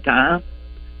back anytime.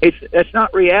 That's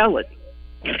not reality.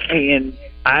 And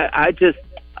I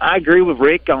agree with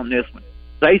Rick on this one.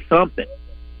 Say something.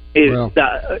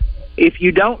 If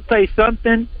you don't say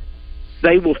something,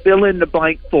 they will fill in the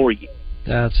blank for you.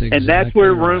 That's exactly and that's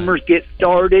where right. rumors get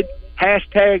started.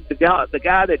 Hashtag the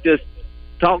guy that just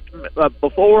talked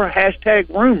before. Hashtag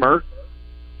rumor.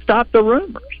 Stop the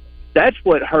rumors. That's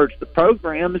what hurts the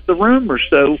program, is the rumors.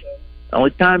 So the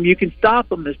only time you can stop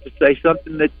them is to say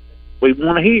something that we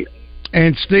want to hear.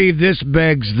 And Steve, this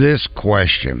begs this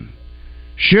question: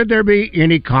 should there be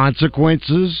any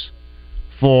consequences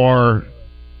for,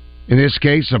 in this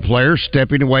case, a player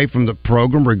stepping away from the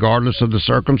program regardless of the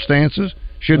circumstances?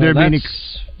 Should there be any?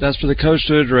 That's for the coach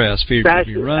to address. If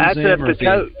he runs him, or if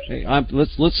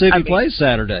let's see if he plays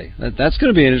Saturday. That's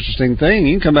going to be an interesting thing.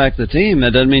 You can come back to the team.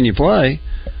 That doesn't mean you play.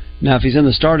 Now, if he's in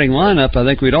the starting lineup, I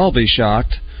think we'd all be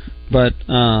shocked. But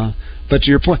to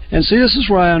your point, and see, this is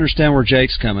where I understand where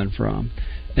Jake's coming from,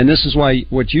 and this is why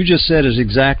what you just said is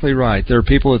exactly right. There are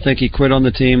people that think he quit on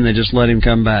the team and they just let him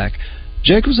come back.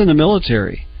 Jake was in the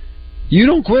military. You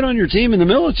don't quit on your team in the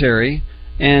military.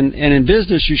 And in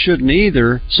business, you shouldn't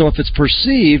either. So if it's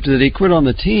perceived that he quit on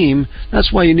the team,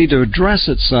 that's why you need to address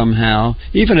it somehow.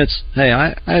 Even hey,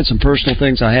 I had some personal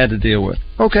things I had to deal with.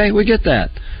 Okay, we get that.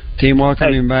 Team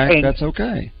welcoming him back, that's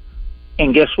okay.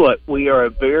 And guess what? We are a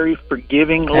very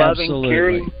forgiving, loving,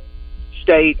 caring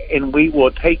state, and we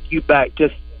will take you back.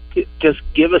 Just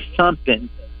give us something.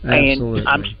 Absolutely. And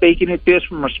I'm speaking at this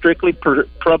from a strictly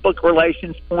public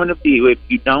relations point of view. If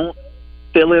you don't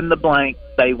fill in the blank,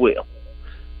 they will.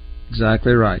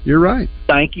 Exactly right. You're right.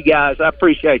 Thank you, guys. I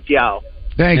appreciate y'all.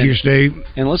 Thank you, Steve.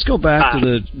 And let's go back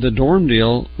to the dorm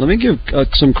deal. Let me give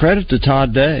some credit to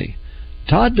Todd Day.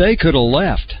 Todd Day could have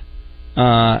left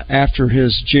after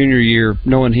his junior year,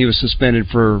 knowing he was suspended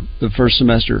for the first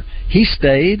semester. He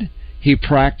stayed. He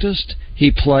practiced.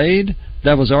 He played.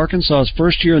 That was Arkansas's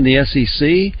first year in the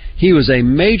SEC. He was a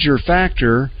major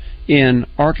factor in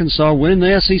Arkansas winning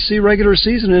the SEC regular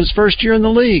season in his first year in the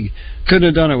league. Couldn't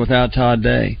have done it without Todd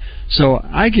Day. So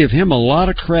I give him a lot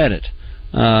of credit.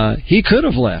 He could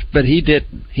have left, but he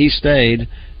didn't. He stayed,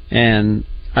 and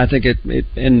I think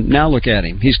and now look at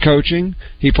him. He's coaching.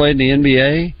 He played in the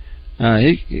NBA,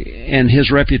 and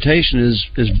his reputation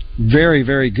is very,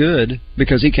 very good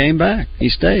because he came back. He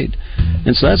stayed.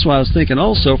 And so that's why I was thinking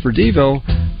also for Devo,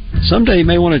 someday he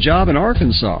may want a job in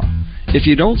Arkansas. If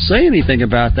you don't say anything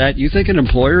about that, you think an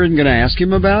employer isn't going to ask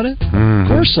him about it? Mm-hmm. Of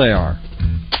course they are.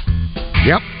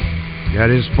 Yep. That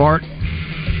is part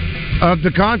of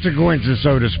the consequences,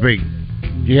 so to speak.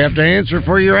 You have to answer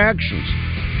for your actions.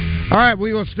 All right,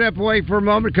 we will step away for a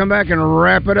moment, come back and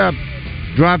wrap it up.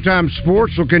 Drive Time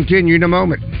Sports will continue in a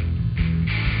moment.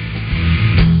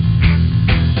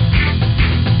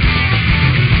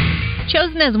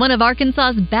 Chosen as one of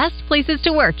Arkansas's best places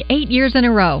to work 8 years in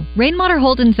a row, Rainwater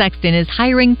Holt & Sexton is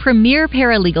hiring premier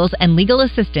paralegals and legal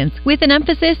assistants with an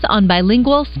emphasis on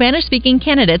bilingual Spanish-speaking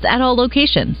candidates at all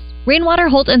locations. Rainwater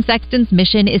Holt & Sexton's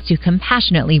mission is to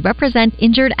compassionately represent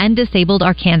injured and disabled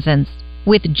Arkansans.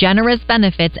 With generous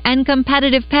benefits and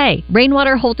competitive pay,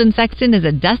 Rainwater Holt & Sexton is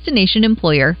a destination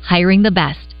employer hiring the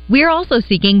best. We are also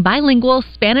seeking bilingual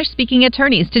Spanish-speaking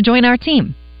attorneys to join our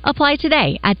team. Apply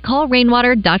today at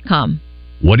callrainwater.com.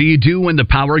 What do you do when the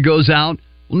power goes out?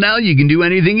 Well, now you can do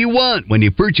anything you want when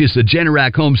you purchase a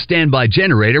Generac home standby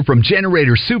generator from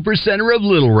Generator Supercenter of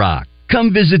Little Rock.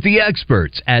 Come visit the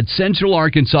experts at Central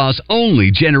Arkansas's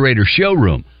only generator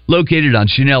showroom, located on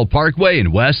Chanel Parkway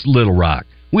in West Little Rock.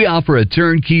 We offer a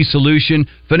turnkey solution,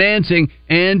 financing,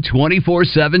 and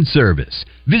 24/7 service.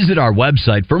 Visit our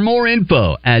website for more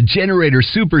info at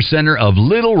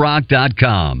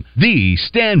GeneratorSuperCenterofLittleRock.com. The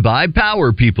standby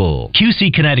power people.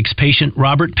 QC Kinetics patient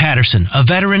Robert Patterson, a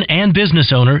veteran and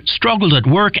business owner, struggled at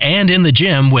work and in the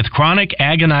gym with chronic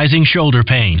agonizing shoulder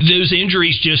pain. Those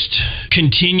injuries just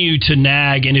continue to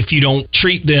nag, and if you don't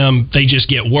treat them, they just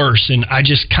get worse. And I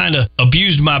just kind of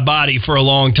abused my body for a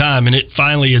long time, and it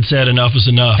finally had said enough is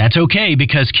enough. That's okay,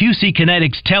 because QC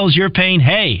Kinetics tells your pain,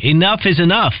 hey, enough is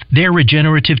enough. Their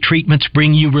regenerative treatments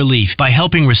bring you relief by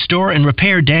helping restore and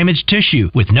repair damaged tissue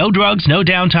with no drugs, no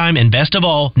downtime, and best of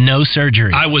all, no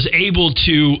surgery. I was able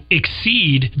to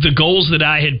exceed the goals that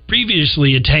I had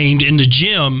previously attained in the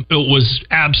gym. It was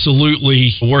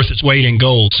absolutely worth its weight in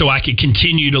gold, so I could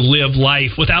continue to live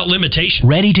life without limitation.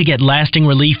 Ready to get lasting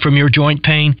relief from your joint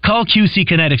pain? Call QC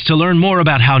Kinetics to learn more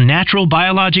about how natural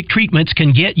biologic treatments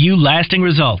can get you lasting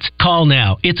results. Call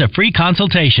now. It's a free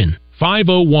consultation.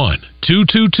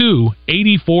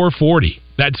 501-222-8440.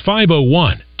 That's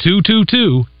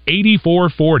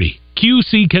 501-222-8440.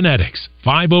 QC Kinetics.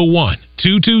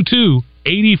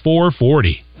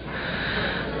 501-222-8440.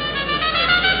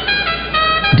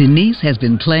 Denise has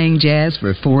been playing jazz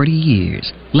for 40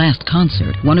 years. Last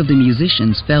concert, one of the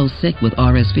musicians fell sick with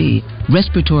RSV.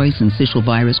 Respiratory syncytial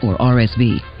virus, or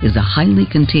RSV, is a highly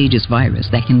contagious virus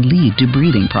that can lead to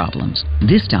breathing problems.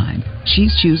 This time,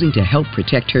 she's choosing to help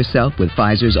protect herself with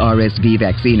Pfizer's RSV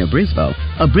vaccine, Abrysvo.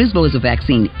 Abrysvo is a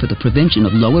vaccine for the prevention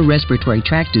of lower respiratory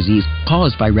tract disease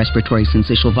caused by respiratory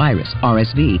syncytial virus,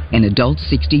 RSV, in adults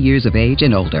 60 years of age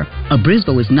and older.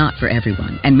 Abrysvo is not for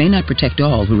everyone and may not protect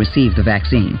all who receive the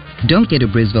vaccine. Don't get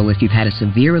Abrysvo if you've had a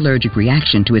severe allergic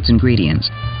reaction to its ingredients.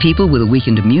 People with a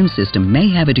weakened immune system may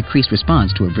have a decreased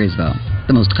response to Abrysvo.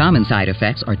 The most common side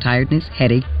effects are tiredness,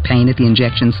 headache, pain at the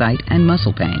injection site, and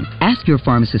muscle pain. Ask your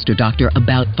pharmacist or doctor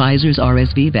about Pfizer's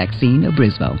RSV vaccine,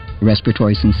 Abrysvo,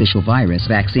 respiratory syncytial virus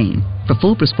vaccine. For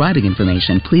full prescribing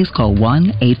information, please call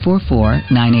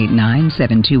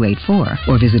 1-844-989-7284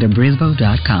 or visit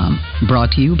abrysvo.com.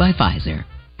 Brought to you by Pfizer.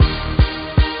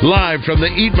 Live from the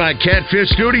Eat My Catfish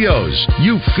studios,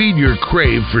 you feed your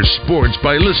crave for sports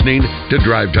by listening to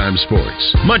Drive Time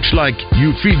Sports. Much like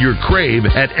you feed your crave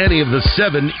at any of the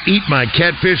 7 Eat My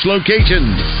Catfish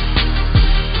locations.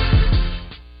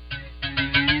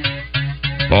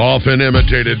 Often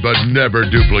imitated but never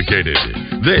duplicated.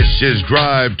 This is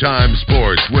Drive Time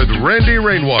Sports with Randy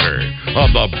Rainwater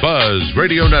on the Buzz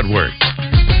Radio Network.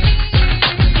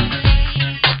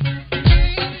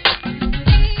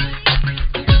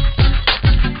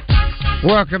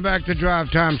 Welcome back to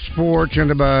Drive Time Sports and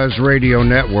the Buzz Radio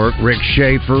Network. Rick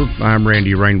Shaeffer, I'm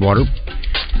Randy Rainwater.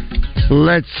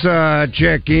 Let's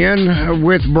check in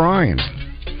with Brian.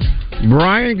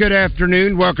 Brian, good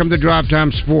afternoon. Welcome to Drive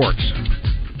Time Sports.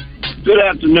 Good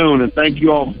afternoon, and thank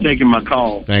you all for taking my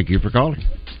call. Thank you for calling.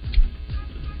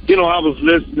 You know, I was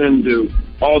listening to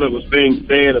all that was being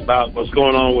said about what's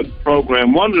going on with the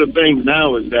program. One of the things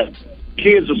now is that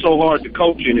kids are so hard to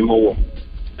coach anymore.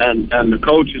 And the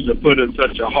coaches are put in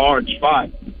such a hard spot.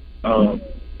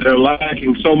 They're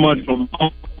lacking so much from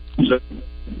homes.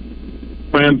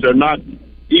 Friends are not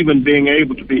even being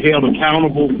able to be held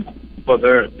accountable for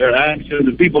their actions.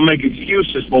 And people make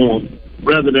excuses for them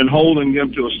rather than holding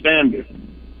them to a standard.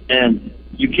 And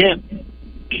you can't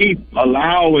keep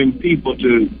allowing people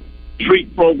to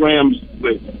treat programs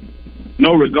with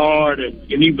no regard and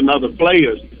even other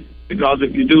players. Because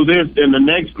if you do this, then the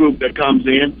next group that comes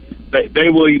in, they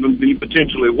will even be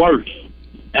potentially worse.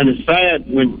 And it's sad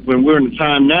when we're in a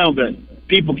time now that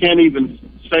people can't even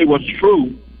say what's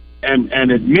true and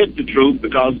admit the truth,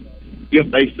 because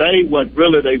if they say what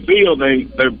really they feel, they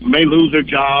may lose their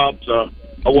jobs or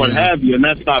what have you, and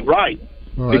that's not right.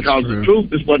 Well, because the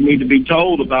truth is what needs to be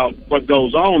told about what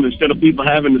goes on, instead of people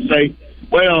having to say,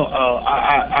 well,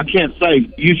 I can't say.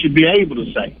 You should be able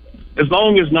to say. As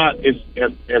long as it's not,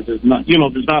 you know,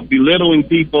 if it's not belittling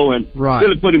people and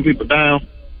really putting people down,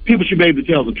 people should be able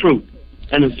to tell the truth.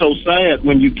 And it's so sad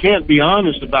when you can't be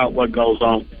honest about what goes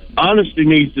on. Honesty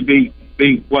needs to be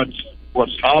what's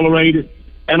tolerated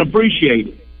and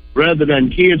appreciated, rather than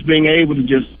kids being able to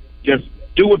just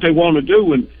do what they want to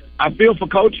do. And I feel for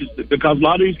coaches, because a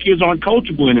lot of these kids aren't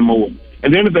coachable anymore.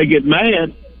 And then if they get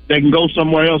mad, they can go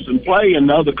somewhere else and play, and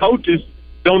the other coaches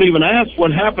don't even ask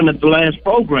what happened at the last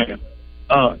program.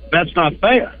 That's not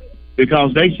fair,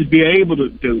 because they should be able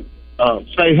to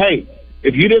say, hey,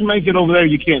 if you didn't make it over there,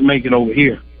 you can't make it over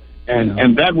here.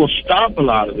 And that will stop a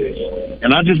lot of this.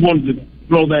 And I just wanted to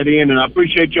throw that in, and I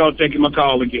appreciate y'all taking my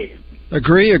call again.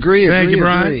 Agree. Thank you,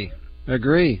 Brian.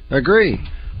 Agree.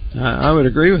 I would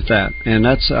agree with that, and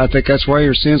I think that's why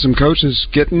you're seeing some coaches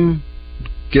getting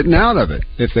out of it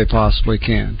if they possibly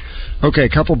can. Okay, a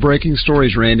couple breaking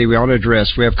stories, Randy. We ought to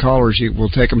address. We have callers. We'll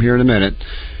take them here in a minute.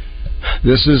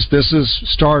 This is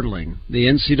startling. The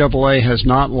NCAA has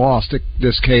not lost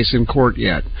this case in court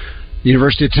yet. The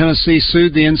University of Tennessee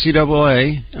sued the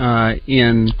NCAA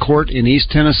in court in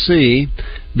East Tennessee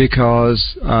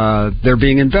because they're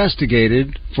being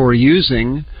investigated for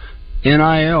using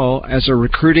NIL as a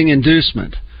recruiting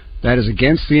inducement. That is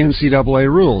against the NCAA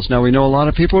rules. Now, we know a lot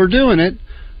of people are doing it,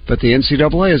 but the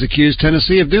NCAA has accused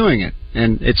Tennessee of doing it,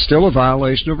 and it's still a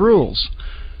violation of rules.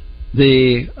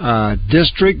 The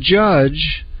district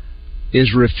judge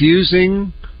is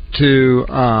refusing to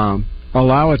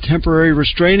allow a temporary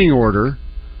restraining order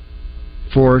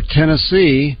for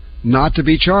Tennessee not to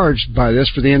be charged by this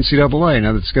for the NCAA.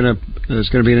 Now, there's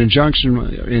going to be an injunction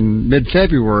in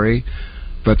mid-February,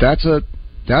 but that's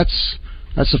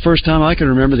the first time I can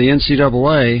remember the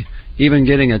NCAA even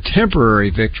getting a temporary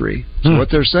victory. So what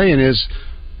they're saying is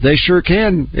they sure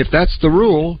can, if that's the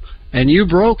rule, and you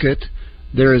broke it.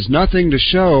 There is nothing to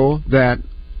show that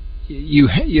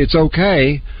it's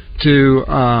okay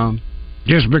to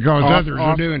just because others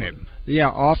are doing it. Yeah,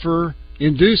 offer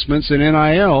inducements in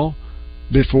NIL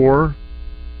before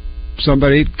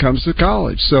somebody comes to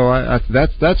college. So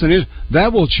that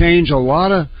will change a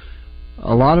lot of.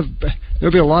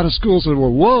 There'll be a lot of schools that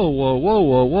will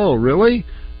whoa, really?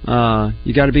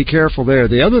 You got to be careful there.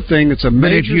 The other thing that's a major.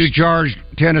 But if you charge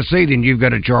Tennessee, then you've got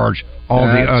to charge all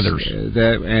the others.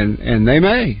 And they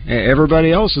may.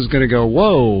 Everybody else is going to go,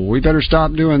 whoa, we better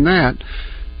stop doing that.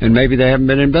 And maybe they haven't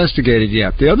been investigated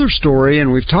yet. The other story,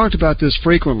 and we've talked about this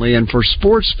frequently, and for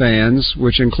sports fans,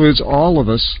 which includes all of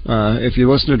us, if you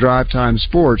listen to Drive Time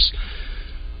Sports,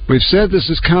 we've said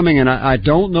this is coming, and I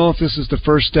don't know if this is the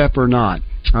first step or not.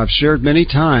 I've shared many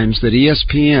times that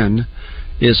ESPN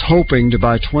is hoping to,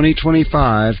 by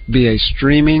 2025, be a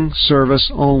streaming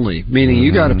service only, meaning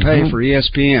you got to pay for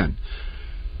ESPN.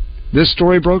 This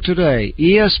story broke today.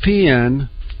 ESPN,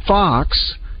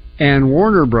 Fox, and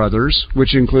Warner Brothers,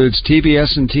 which includes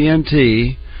TBS and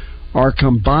TNT, are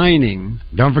combining.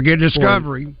 Don't forget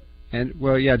Discovery.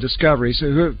 Discovery.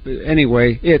 So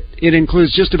anyway, it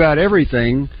includes just about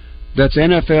everything that's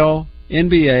NFL,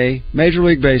 NBA, Major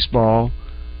League Baseball,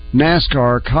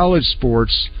 NASCAR, college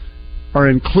sports are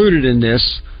included in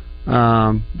this.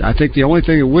 I think the only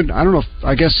thing that wouldn't, I don't know,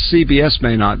 I guess CBS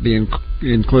may not be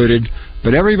included,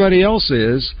 but everybody else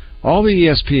is. All the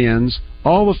ESPNs,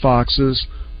 all the Foxes,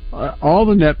 all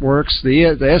the networks,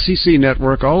 the SEC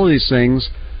network, all of these things,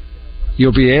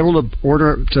 you'll be able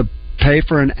to pay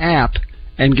for an app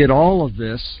and get all of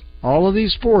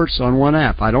these sports on one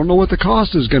app. I don't know what the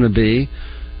cost is going to be,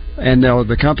 and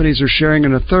the companies are sharing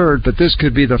in a third, but this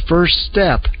could be the first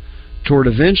step toward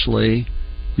eventually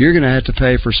you're going to have to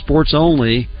pay for sports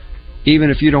only,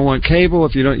 even if you don't want cable.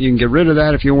 If you don't, you can get rid of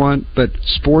that if you want, but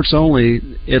sports only,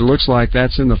 it looks like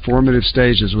that's in the formative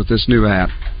stages with this new app.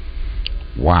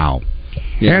 Wow.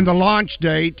 Yeah. And the launch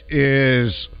date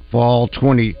is fall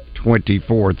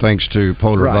 2024, thanks to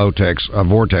Polar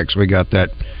Vortex. We got that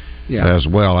as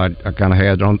well. I kind of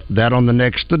had that on the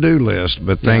next to-do list,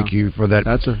 but thank you for that.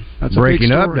 That's a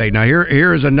breaking update. Now,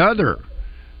 here is another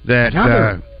that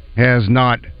has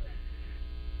not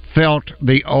felt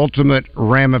the ultimate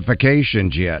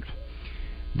ramifications yet.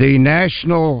 The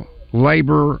National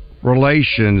Labor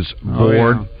Relations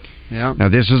Board. Now,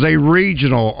 this is a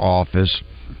regional office.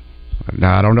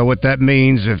 Now, I don't know what that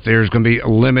means, if there's going to be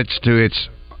limits to its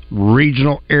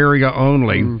regional area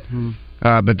only.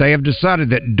 But they have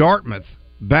decided that Dartmouth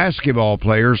basketball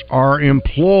players are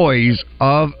employees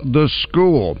of the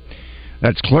school.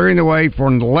 That's clearing the way for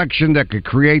an election that could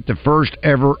create the first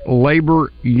ever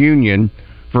labor union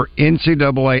for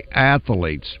NCAA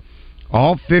athletes.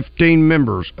 All 15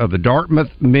 members of the Dartmouth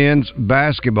men's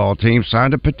basketball team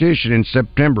signed a petition in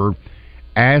September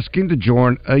asking to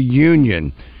join a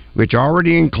union, which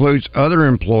already includes other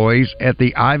employees at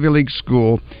the Ivy League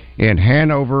school in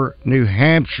Hanover, New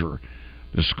Hampshire.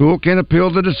 The school can appeal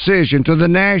the decision to the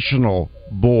national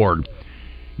board.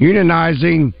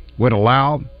 Unionizing would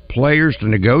allow players to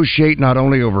negotiate not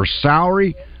only over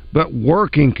salary, but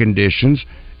working conditions,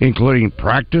 including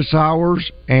practice hours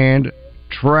and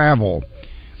travel.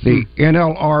 The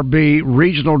NLRB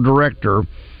regional director,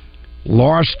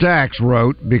 Laura Stacks,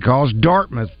 wrote, because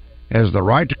Dartmouth has the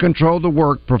right to control the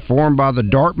work performed by the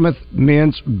Dartmouth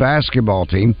men's basketball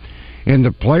team, and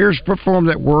the players perform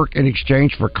that work in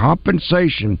exchange for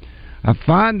compensation, I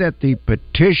find that the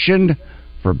petitioned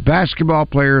for basketball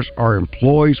players are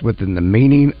employees within the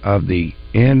meaning of the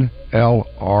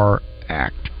NLR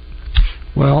Act.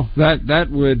 Well, that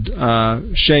would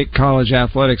shake college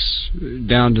athletics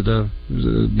down to the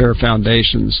bare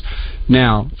foundations.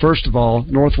 Now, first of all,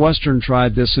 Northwestern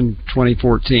tried this in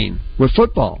 2014 with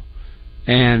football,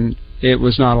 and it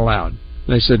was not allowed.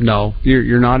 They said, no,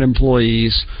 you're not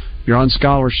employees. You're on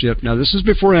scholarship. Now, this is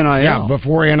before NIL. Yeah,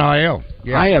 before NIL.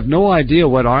 Yeah. I have no idea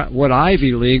what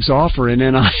Ivy Leagues offer in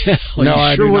NIL. No,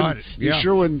 I do not. You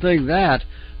sure wouldn't think that.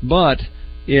 But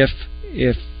if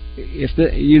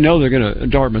they're going to,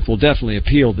 Dartmouth will definitely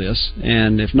appeal this,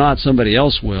 and if not, somebody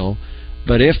else will.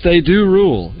 But if they do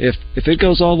rule, if it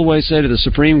goes all the way, say, to the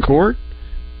Supreme Court,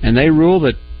 and they rule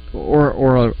that,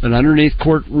 or an underneath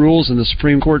court rules, and the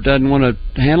Supreme Court doesn't want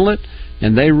to handle it,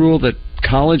 and they rule that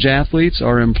college athletes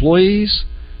are employees,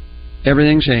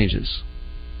 everything changes.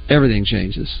 Everything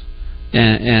changes.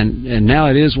 And now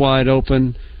it is wide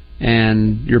open,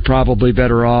 and you're probably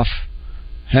better off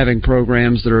having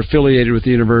programs that are affiliated with the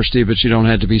university, but you don't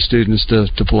have to be students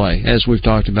to play, as we've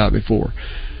talked about before.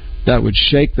 That would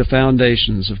shake the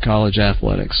foundations of college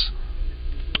athletics.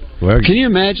 Well, can you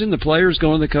imagine the players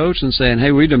going to the coach and saying,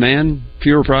 hey, we demand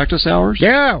fewer practice hours?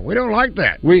 Yeah, we don't like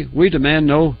that. We demand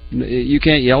you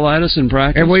can't yell at us in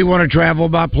practice. And we want to travel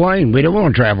by plane. We don't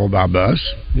want to travel by bus.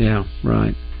 Yeah,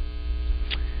 right.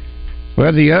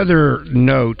 Well, the other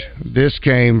note, this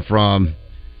came from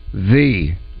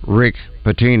the Rick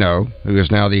Pitino, who is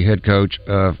now the head coach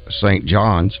of St.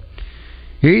 John's.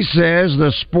 He says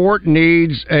the sport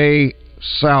needs a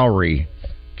salary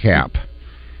cap.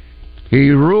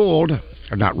 He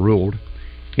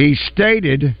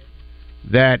stated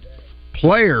that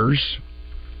players,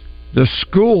 the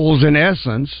schools in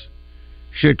essence,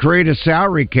 should create a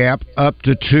salary cap up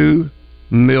to $2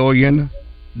 million.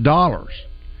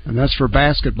 And that's for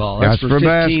basketball. That's for 15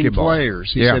 basketball.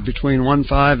 Players. He said between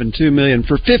 $1.5 and $2 million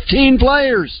for 15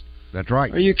 players. That's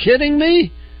right. Are you kidding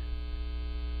me?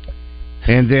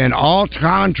 And then all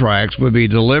contracts would be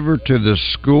delivered to the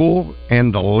school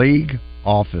and the league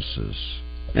offices.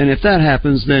 And if that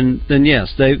happens, then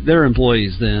yes, they're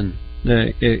employees. Then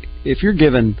if you're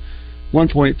given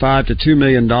 $1.5 to $2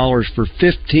 million for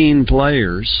 15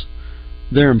 players,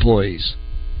 they're employees.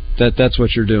 That's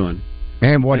what you're doing.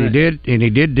 And he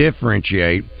did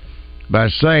differentiate by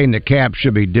saying the cap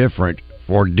should be different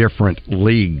for different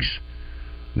leagues.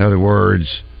 In other words,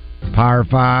 Power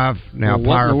 5, now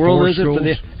Power 4 schools.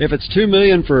 If it's $2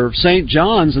 million for St.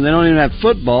 John's and they don't even have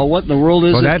football, what in the world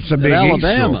is that's a big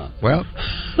Alabama? Well,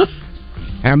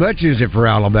 how much is it for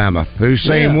Alabama? Who's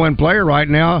saying one player right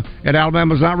now at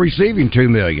Alabama's not receiving $2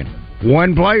 million?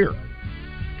 One player.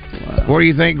 Wow. What do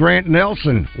you think Grant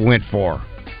Nelson went for?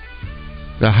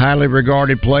 The highly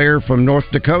regarded player from North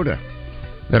Dakota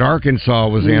that Arkansas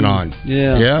was in on.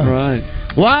 Yeah,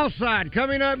 right. Wild Side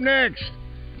coming up next.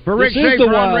 For Rick This is Shaeffer, the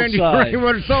I'm Wild Randy Side.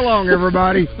 Greenwood. So long,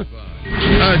 everybody.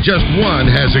 Just one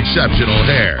has exceptional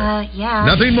hair. Yeah.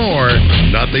 Nothing more,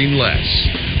 nothing less.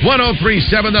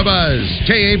 103.7 The Buzz,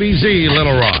 KABZ,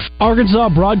 Little Rock. Arkansas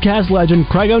broadcast legend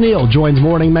Craig O'Neill joins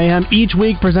Morning Mayhem each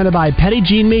week, presented by Petit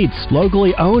Jean Meats,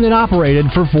 locally owned and operated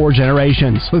for 4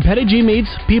 generations. With Petit Jean Meats,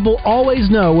 people always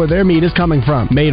know where their meat is coming from. Made